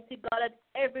pray, mighty God, that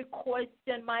every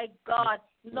question, my God,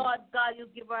 Lord God, you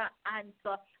give her an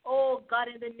answer. Oh God,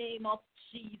 in the name of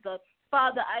Jesus.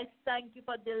 Father, I thank you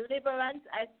for deliverance.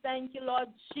 I thank you, Lord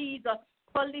Jesus,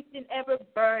 for lifting every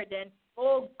burden.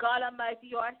 Oh, God Almighty,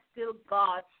 you are still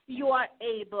God. You are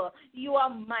able. You are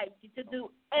mighty to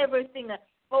do everything.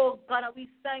 Oh, God, we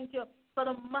thank you for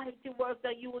the mighty work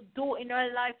that you will do in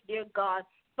our life, dear God.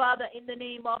 Father, in the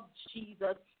name of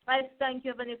Jesus, I thank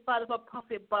you, Heavenly Father, for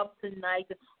Prophet Bob tonight.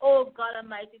 Oh, God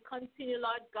Almighty, continue,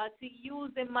 Lord God, to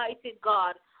use the mighty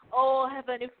God. Oh,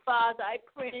 Heavenly Father, I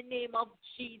pray in the name of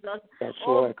Jesus. Yes,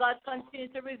 oh, Lord. God, continue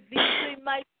to reveal to him,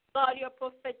 mighty God, your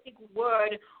prophetic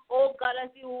word. Oh, God, as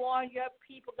you warn your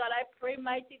people, God, I pray,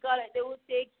 mighty God, that they will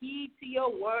take heed to your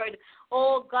word.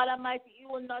 Oh, God Almighty, you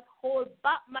will not hold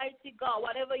back, mighty God,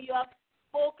 whatever you have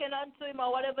spoken unto him or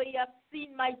whatever you have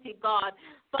seen, mighty God.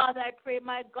 Father, I pray,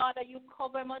 my God, that you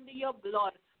cover him under your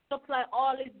blood. Supply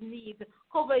all his needs.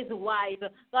 Cover his wife.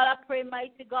 God, I pray,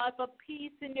 mighty God, for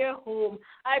peace in their home.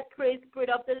 I pray, Spirit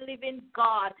of the living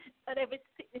God, that every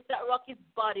sickness that rock his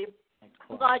body,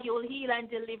 God, you will heal and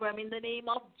deliver him in the name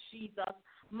of Jesus.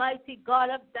 Mighty God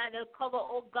of Daniel, cover,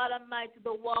 oh God Almighty,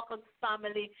 the Walker's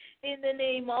family in the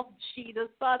name of Jesus.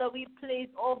 Father, we place,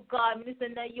 oh God, Minister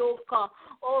Nayoka,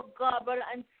 oh God, Brother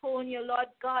Antonio, Lord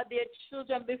God, their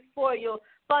children before you.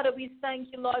 Father, we thank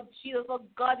you, Lord Jesus, for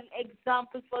godly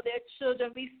examples for their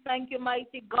children. We thank you,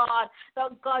 mighty God,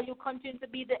 that God, you continue to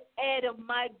be the head of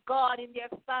my God in their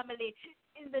family.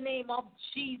 In the name of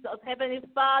Jesus, Heavenly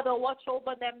Father, watch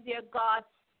over them, dear God.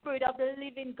 Spirit of the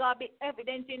living God, be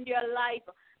evident in their life.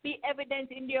 Be evident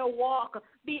in their walk.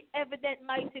 Be evident,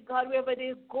 mighty God, wherever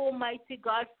they go, mighty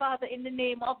God. Father, in the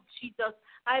name of Jesus,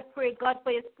 I pray, God,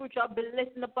 for your spiritual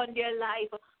blessing upon their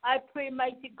life. I pray,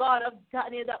 mighty God of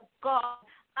Daniel, that God,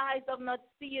 eyes have not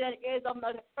seen and ears have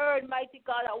not heard, mighty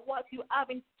God, at what you have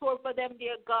in store for them,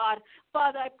 dear God.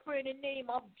 Father, I pray in the name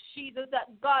of Jesus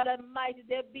that God Almighty,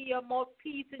 there be a more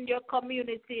peace in your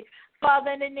community.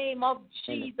 Father, in the name of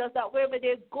Jesus, that wherever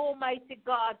they go, mighty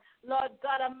God, Lord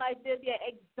God Almighty, there be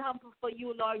an example for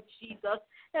you, Lord Jesus.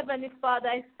 Heavenly Father,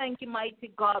 I thank you,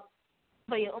 mighty God,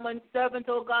 for your woman servant,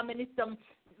 oh God, Minister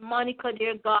Monica,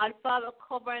 dear God. Father,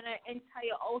 cover her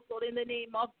entire household in the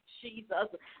name of Jesus.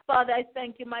 Father, I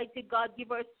thank you, mighty God. Give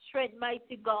her strength,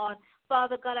 mighty God.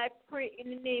 Father God, I pray in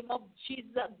the name of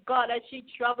Jesus, God, as she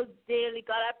travels daily,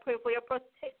 God, I pray for your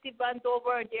protective hands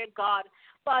over her, dear God.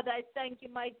 Father, I thank you,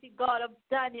 mighty God of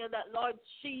Daniel, that Lord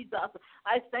Jesus,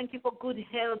 I thank you for good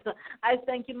health. I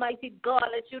thank you, mighty God,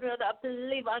 that you don't have to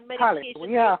live on medication,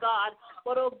 dear God.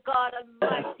 But, oh God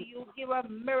Almighty, you give her a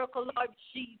miracle, Lord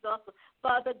Jesus.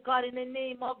 Father God, in the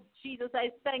name of Jesus, I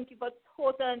thank you for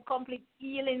total and complete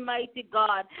healing, mighty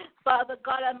God. Father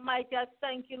God Almighty, I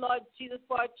thank you, Lord Jesus,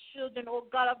 for our children, oh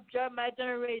God of Jeremiah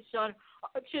generation,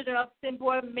 our children of Simple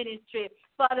Word Ministry.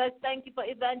 Father, I thank you for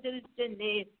Evangelist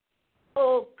Janae.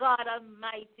 Oh, God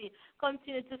Almighty,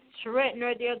 continue to strengthen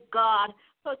her, dear God.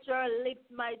 Touch her lips,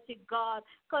 mighty God.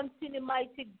 Continue,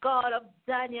 mighty God of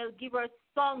Daniel. Give her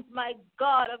songs, my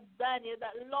God of Daniel,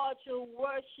 that Lord shall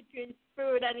worship you in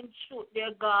spirit and in truth,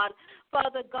 dear God.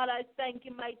 Father God, I thank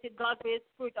you, mighty God, for your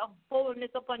spirit of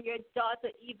boldness upon your daughter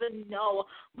even now.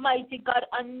 Mighty God,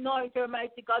 anoint her,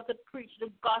 mighty God, to preach the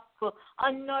gospel.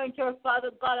 Anoint her, Father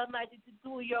God Almighty, to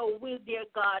do your will, dear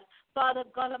God. Father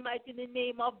God Almighty, in the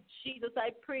name of Jesus, I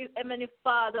pray, Heavenly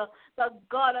Father, that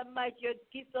God Almighty, your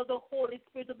gifts of the Holy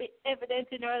Spirit will be evident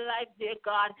in her life, dear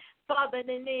God. Father, in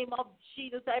the name of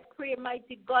Jesus, I pray,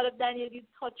 mighty God of Daniel, you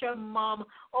touch her mom.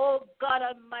 Oh, God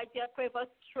Almighty, I pray for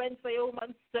strength for your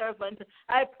woman servant.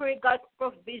 I pray, God,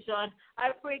 for provision.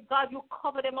 I pray, God, you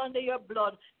cover them under your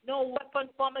blood. No weapon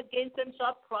formed against them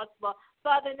shall prosper.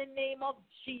 Father, in the name of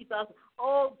Jesus,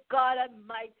 oh God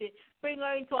Almighty, bring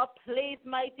her into a place,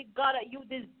 mighty God, that you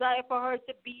desire for her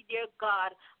to be, dear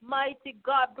God. Mighty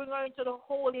God, bring her into the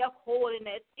holy of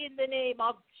holiness in the name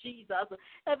of Jesus.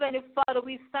 Heavenly Father,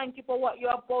 we thank you for what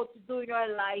you're about to do in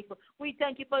your life. We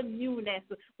thank you for newness.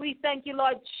 We thank you,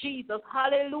 Lord Jesus.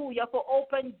 Hallelujah, for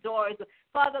open doors.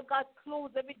 Father God,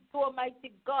 close every door,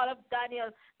 mighty God of Daniel,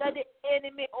 that the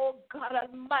enemy, oh God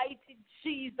Almighty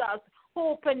Jesus,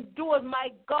 open doors, my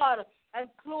God, and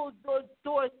close those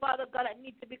doors, Father God, that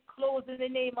need to be closed in the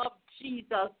name of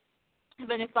Jesus.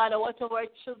 Heavenly Father, watch over our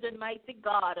children, mighty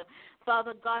God.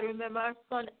 Father God, remember our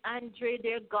son Andre,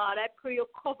 dear God. I pray you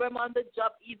cover him on the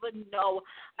job even now.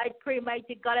 I pray,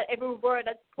 mighty God, that every word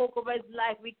that spoke over his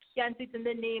life, we cancel it in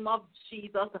the name of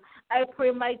Jesus. I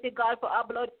pray, mighty God, for our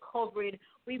blood covering.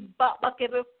 We back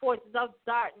every forces of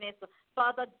darkness.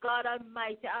 Father God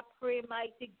Almighty, I pray,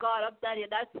 mighty God of Daniel,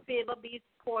 that favor be his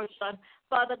portion.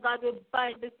 Father God, we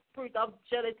bind the spirit of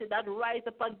jealousy that rise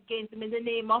up against him in the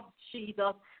name of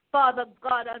Jesus. Father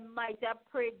God Almighty, I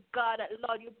pray, God, that,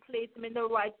 Lord, you place him in the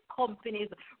right companies.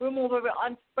 Remove every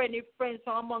unfriendly friends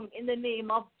from among in the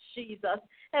name of Jesus.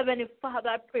 Heavenly Father,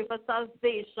 I pray for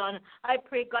salvation. I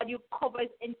pray, God, you cover his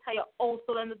entire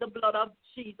household under the blood of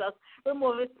Jesus.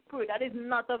 Remove the spirit that is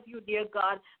not of you, dear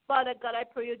God. Father God, I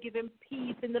pray you give him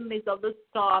peace in the midst of the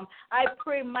storm. I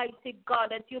pray, mighty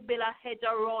God, that you build a hedge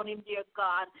around him, dear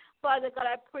God. Father God,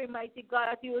 I pray, mighty God,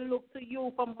 that you will look to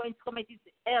you from whence cometh his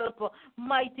help.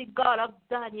 Mighty God of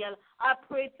Daniel, I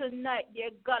pray tonight,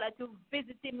 dear God, that you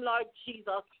visit him, Lord Jesus.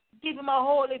 Give him a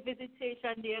holy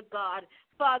visitation, dear God.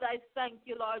 Father, I thank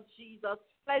you, Lord Jesus.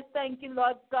 I thank you,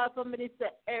 Lord God, for Minister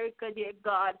Erica, dear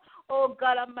God. Oh,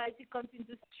 God Almighty, continue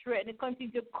to strengthen,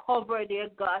 continue to cover, dear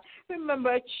God.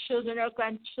 Remember our children, our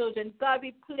grandchildren. God,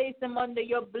 we place them under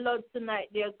your blood tonight,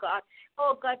 dear God.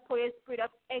 Oh, God, pour your spirit of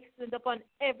excellence upon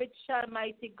every child,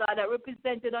 mighty God, that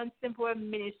represented on Simple Word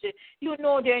Ministry. You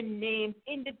know their names,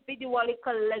 individually,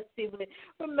 collectively.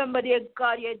 Remember, dear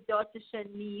God, your daughter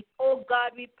Shanice. Oh,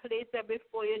 God, we place her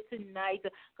before you tonight.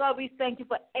 God, we thank you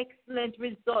for excellent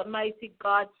result, mighty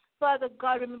God. Father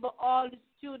God, remember all the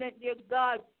students, dear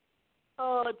God.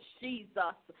 Oh,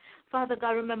 Jesus. Father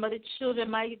God, remember the children,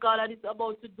 mighty God, that is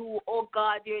about to do, oh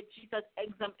God, dear Jesus,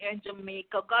 exam here in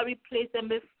Jamaica. God, we place them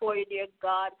before you, dear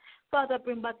God. Father,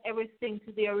 bring back everything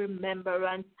to their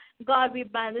remembrance. God, we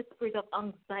bind the spirit of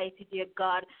anxiety, dear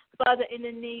God. Father, in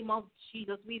the name of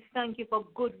Jesus, we thank you for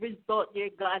good result, dear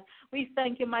God. We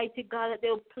thank you, mighty God, that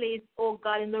they'll place, oh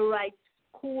God, in the right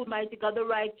school, mighty God, the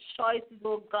right choices,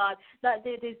 oh God, that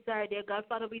they desire, dear God.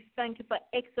 Father, we thank you for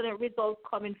excellent results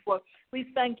coming forth. We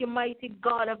thank you, mighty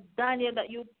God of Daniel, that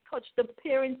you touch the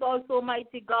parents also,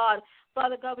 mighty God.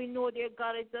 Father God, we know, dear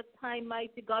God, it's a time,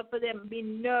 mighty God, for them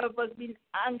being nervous, being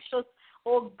anxious,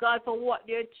 oh God, for what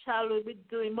their child will be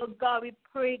doing. But God, we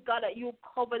pray, God, that you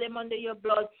cover them under your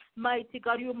blood. Mighty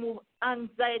God, you remove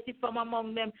anxiety from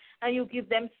among them and you give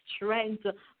them strength.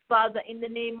 Father, in the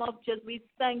name of Jesus, we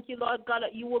thank you, Lord God,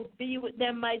 that you will be with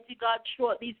them, mighty God,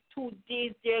 throughout these 2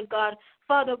 days, dear God.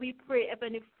 Father, we pray,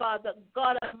 Heavenly Father,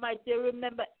 God Almighty,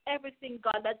 remember everything,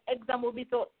 God, that exam will be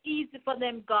so easy for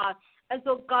them, God. And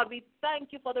so, God, we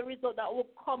thank you for the result that will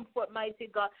come forth, mighty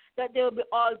God, that there will be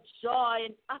all joy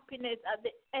and happiness at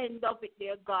the end of it,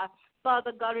 dear God.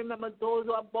 Father God, remember those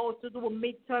who are about to do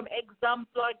midterm exams,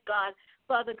 Lord God.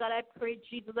 Father God, I pray,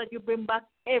 Jesus, that you bring back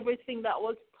everything that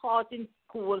was taught in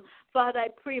school. Father, I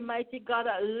pray, mighty God,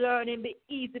 that learning be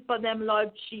easy for them,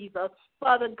 Lord Jesus.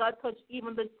 Father God, touch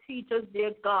even the teachers,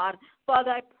 dear God.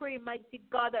 Father, I pray, mighty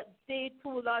God, that they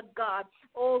too, Lord God,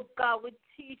 oh God, would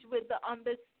teach with the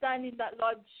understanding that,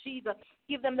 Lord Jesus,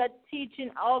 give them that teaching,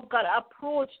 oh God,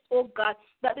 approach, oh God,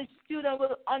 that the student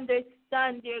will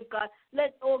understand, dear God.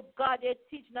 Let, oh God, their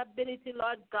teaching ability,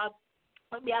 Lord God,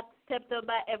 be accepted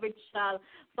by every child.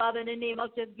 Father, in the name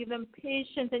of Jesus, give them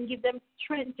patience and give them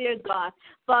strength, dear God.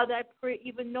 Father, I pray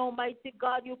even now, mighty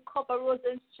God, you cover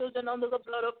Rose's children under the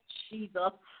blood of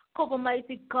Jesus. Cover,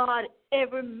 mighty God,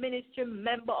 every ministry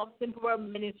member of Simple Word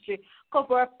Ministry.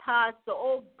 Cover our pastor.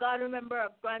 Oh, God, remember our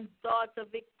granddaughter,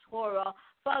 Victoria.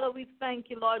 Father, we thank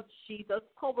you, Lord Jesus.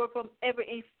 Cover from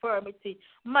every infirmity.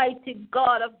 Mighty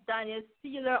God of Daniel,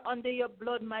 seal her under your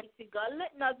blood, mighty God.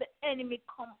 Let not the enemy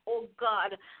come, oh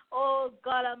God. Oh,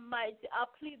 God Almighty, I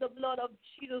plead the blood of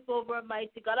Jesus over,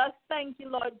 mighty God. I thank you,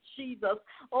 Lord Jesus.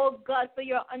 Oh, God, for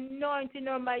your anointing,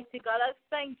 almighty God. I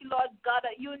thank you, Lord God,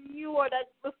 that you knew her that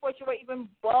before she was even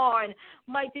born.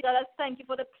 Mighty God, I thank you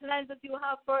for the plans that you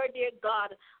have for her, dear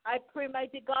God. I pray,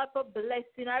 mighty God, for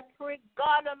blessing. I pray,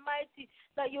 God Almighty,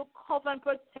 that you cover and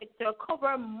protect her. Cover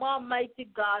her mom, mighty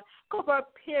God. Cover her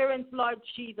parents, Lord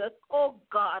Jesus. Oh,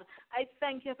 God, I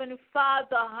thank you, Heavenly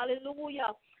Father.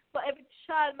 Hallelujah. For every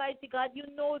child, mighty God, you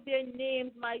know their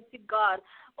names, mighty God.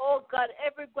 Oh, God,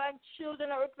 every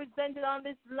grandchildren are represented on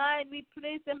this line. We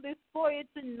place them before you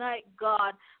tonight,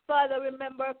 God. Father,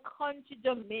 remember our country,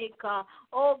 Jamaica.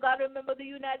 Oh, God, remember the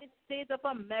United States of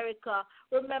America.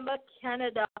 Remember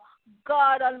Canada.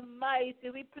 God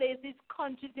Almighty, we place these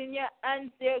countries in your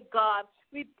hands, dear God.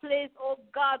 We place, oh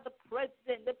God, the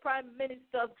president, the prime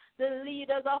ministers, the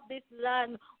leaders of this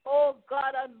land. Oh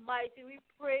God Almighty, we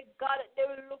pray, God, that they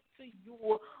will look to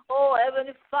you. Oh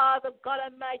Heavenly Father, God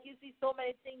Almighty, you see so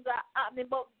many things are happening,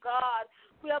 but God,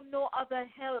 we have no other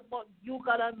help but you,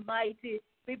 God Almighty.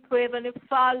 We pray, Heavenly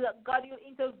Father, God, you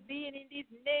intervene in this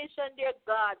nation, dear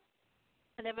God.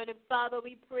 And Heavenly Father,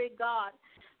 we pray, God,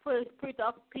 for the spirit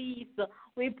of peace.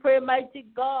 We pray, mighty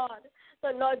God,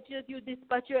 that Lord Jesus, you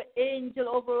dispatch your angel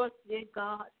over us, dear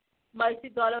God. Mighty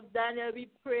God of Daniel, we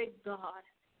pray, God,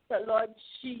 that Lord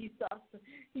Jesus,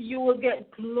 you will get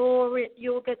glory,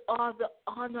 you will get all the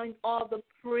honor and all the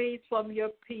praise from your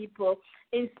people.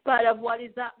 In spite of what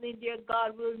is happening, dear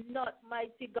God, will not,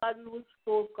 mighty God, lose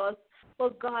focus.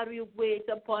 But God, we wait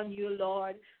upon you,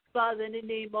 Lord. Father, in the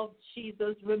name of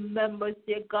Jesus, remember us,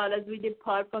 dear God, as we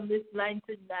depart from this line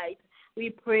tonight. We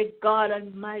pray, God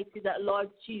Almighty, that, Lord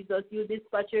Jesus, you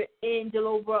dispatch your angel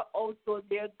over also,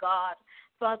 dear God.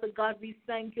 Father God, we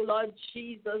thank you, Lord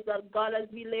Jesus, that, God, as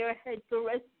we lay our head to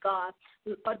rest, God,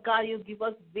 but God, you give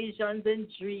us visions and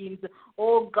dreams.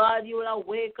 Oh, God, you will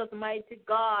awake us, mighty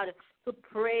God, to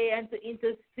pray and to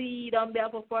intercede on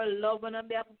behalf of our love and on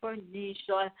behalf of our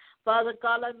nation. Father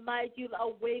God Almighty, you'll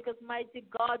awake us, mighty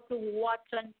God, to watch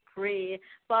and pray.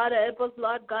 Father, help us,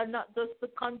 Lord God, not just to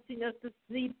continue to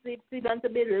sleep, and to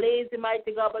be lazy,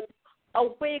 mighty God, but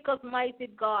awake us,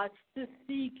 mighty God, to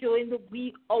seek you in the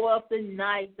wee hour of the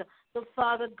night. So,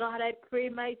 Father God, I pray,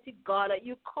 mighty God, that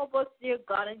you cover us, dear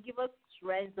God, and give us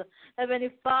strength. Heavenly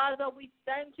Father, we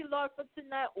thank you, Lord, for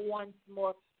tonight once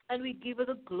more. And we give you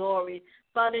the glory.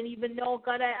 Father, and even now,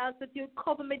 God, I ask that you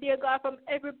cover me, dear God, from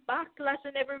every backlash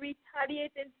and every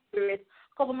retaliating spirit.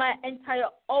 Cover my entire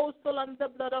household under the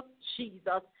blood of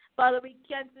Jesus. Father, we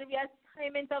cancel the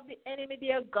assignment of the enemy,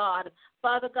 dear God.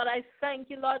 Father God, I thank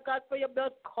you, Lord God, for your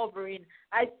blood covering.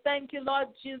 I thank you, Lord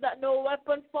Jesus, that no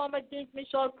weapon formed against me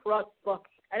shall prosper.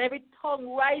 And every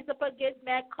tongue rise up against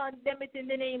me, I condemn it in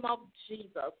the name of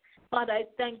Jesus. Father, I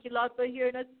thank you, Lord, for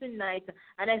hearing us tonight.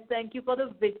 And I thank you for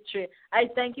the victory. I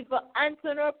thank you for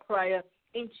answering our prayer.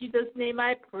 In Jesus' name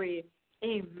I pray.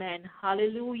 Amen.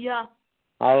 Hallelujah.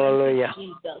 Hallelujah.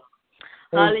 Jesus.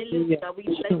 Hallelujah. We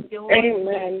bless you.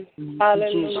 Amen.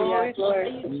 Hallelujah.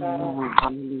 Glory to God.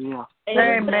 Hallelujah.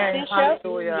 Amen.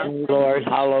 Hallelujah. Lord,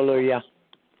 hallelujah.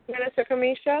 Minister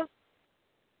Kamisha.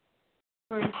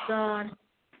 Praise God.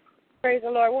 Praise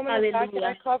the Lord. Woman of God, Hallelujah. can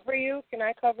I cover you? Can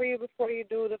I cover you before you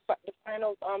do the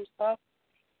final stuff?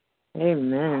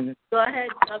 Amen. Go ahead.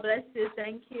 God bless you.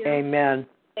 Thank you. Amen.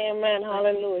 Amen.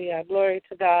 Hallelujah. Glory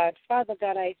to God. Father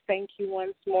God, I thank you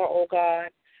once more, oh God.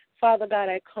 Father God,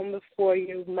 I come before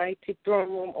you, mighty throne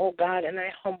room, oh God, and I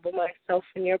humble myself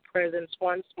in your presence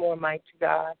once more, mighty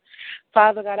God.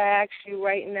 Father God, I ask you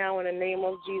right now in the name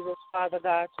of Jesus, Father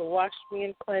God, to wash me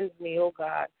and cleanse me, oh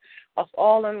God, of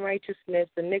all unrighteousness,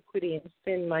 iniquity, and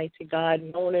sin, mighty God,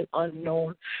 known and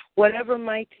unknown. Whatever,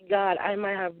 mighty God, I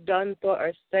might have done, thought,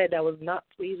 or said that was not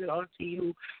pleasing unto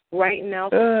you, right now,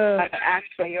 I ask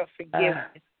for your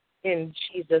forgiveness. In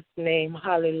Jesus' name,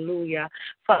 hallelujah.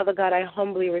 Father God, I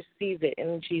humbly receive it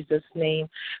in Jesus' name.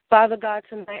 Father God,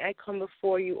 tonight I come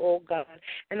before you, oh God,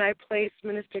 and I place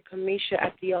Minister Kamisha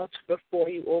at the altar before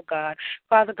you, oh God.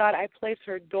 Father God, I place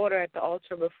her daughter at the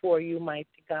altar before you, mighty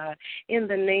God, in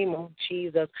the name of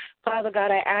Jesus. Father God,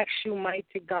 I ask you,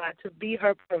 mighty God, to be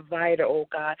her provider, oh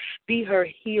God, be her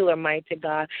healer, mighty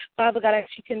God. Father God, as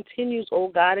she continues, oh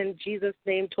God, in Jesus'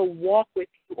 name, to walk with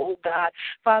you, oh God.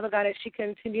 Father God, as she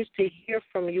continues to hear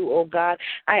from you, oh God,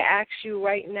 I ask you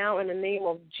right now in the name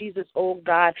of Jesus, oh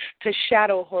God, to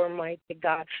shadow her, mighty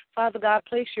God. Father God,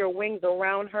 place your wings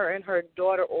around her and her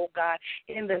daughter, oh God,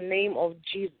 in the name of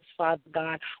Jesus, Father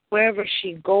God. Wherever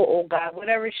she go, oh God,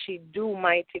 whatever she do,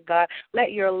 mighty God,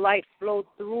 let your light flow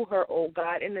through her, oh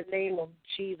God, in the name of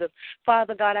Jesus.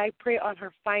 Father God, I pray on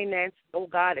her finances, oh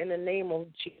God, in the name of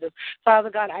Jesus. Father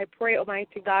God, I pray,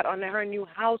 almighty God, on her new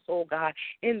house, oh God,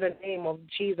 in the name of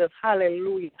Jesus.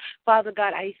 Hallelujah. Father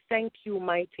God, I thank you,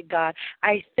 mighty God.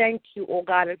 I thank you, oh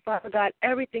God. And Father God,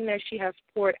 everything that she has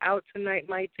poured out tonight,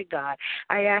 mighty God,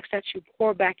 I ask that you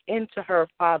pour back into her,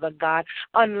 Father God,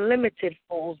 unlimited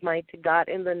souls, mighty God,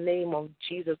 in the name of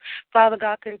Jesus. Father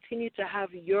God, continue to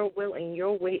have your will and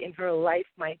your way in her life,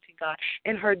 mighty God,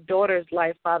 in her daughter's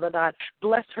life, Father God.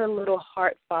 Bless her little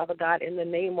heart, Father God, in the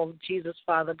name of Jesus,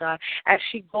 Father God. As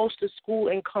she goes to school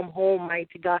and come home,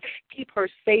 mighty God, keep her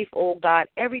safe, oh God.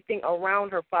 Everything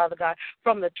around her, Father God,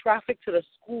 from the traffic to the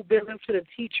school building to the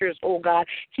teachers, oh God,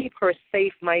 keep her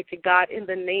safe, mighty God, in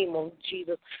the name of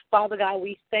Jesus. Father God,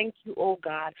 we thank you, oh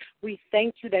God. We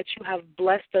thank you that you have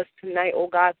blessed us tonight, oh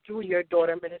God, through your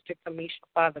daughter, Minister Kamisha,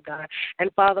 Father God.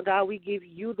 And Father God, we give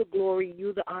you the glory,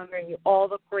 you the honor, and you all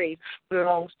the praise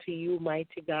belongs to you,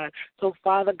 mighty God. So,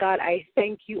 Father God, I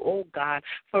thank you, oh God,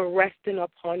 for resting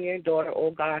upon your daughter,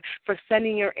 oh God, for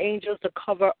sending your angels to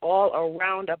cover all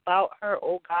around about her,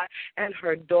 oh God, and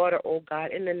her daughter, oh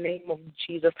God, in the name of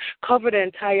Jesus. Cover the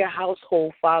entire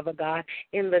household, Father God,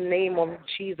 in the name of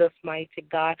Jesus, mighty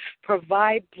God.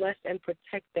 Provide, bless, and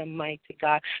protect them, mighty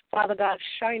God. Father God,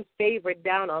 shine favor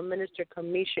down on Minister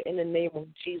Kamisha in the name of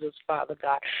Jesus, Father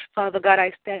God. Father God,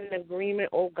 I stand in agreement,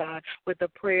 oh God, with the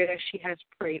prayer that she has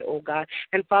prayed, oh God.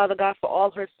 And Father God, for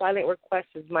all her silent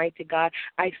requests, mighty God,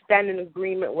 I stand in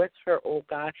agreement with her, oh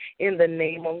God, in the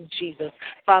name of Jesus.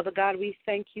 Father God, we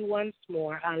thank you once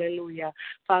more. Hallelujah.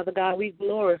 Father God, we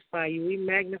glorify you. We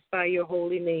magnify your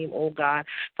holy name, oh God.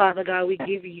 Father God, we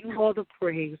give you all the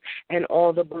praise and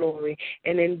all the glory.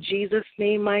 And in Jesus'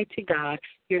 name, mighty God,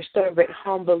 your servant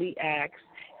humbly asks,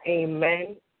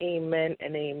 amen, amen,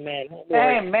 and amen.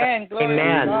 Amen. Glory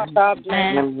Amen. to God.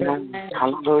 Amen.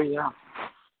 Hallelujah.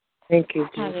 Thank you,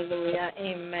 Jesus. Hallelujah.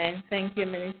 Amen. Thank you,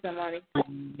 Minister Monica.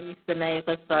 Mr.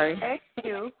 Naika, sorry. Thank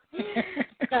you.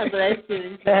 God bless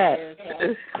you, Mr.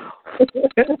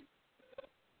 Naika.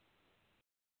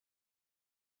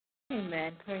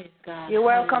 Amen. Praise God. You're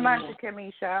welcome, Hallelujah.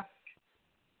 Auntie Kamisha.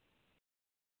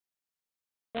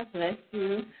 God bless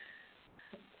you.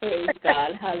 Praise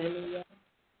God. Hallelujah.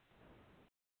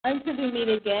 Until we meet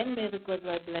again, may the good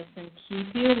Lord bless and keep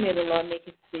you. May the Lord make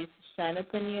his face to shine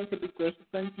upon you and to be gracious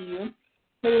unto you.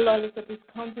 May the Lord lift up his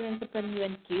countenance upon you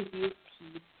and give you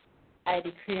peace. I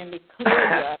decree and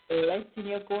declare you are blessed in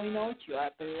your going out. You are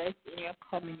blessed in your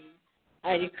coming in.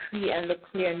 I decree and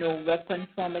declare no weapon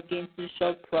formed against you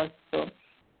shall prosper.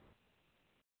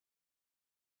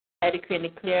 I decree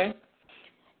and declare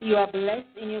you are blessed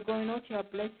in your going out. You are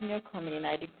blessed in your coming in.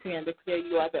 I decree and declare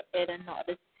you are the head and not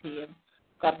the tail.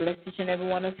 God bless each and every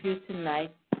one of you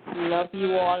tonight. Love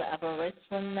you all. Have a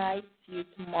restful night. See you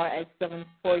tomorrow at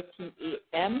 7:14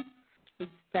 a.m. We're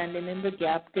standing in the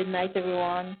gap. Good night,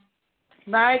 everyone.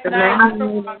 Night, Good night.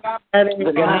 night.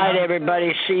 Good night,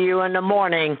 everybody. See you in the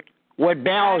morning with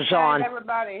bells on.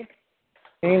 Everybody.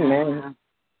 Amen.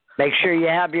 Make sure you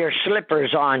have your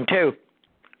slippers on, too.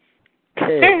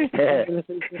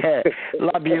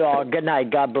 Love you all. Good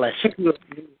night. God bless.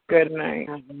 Good night.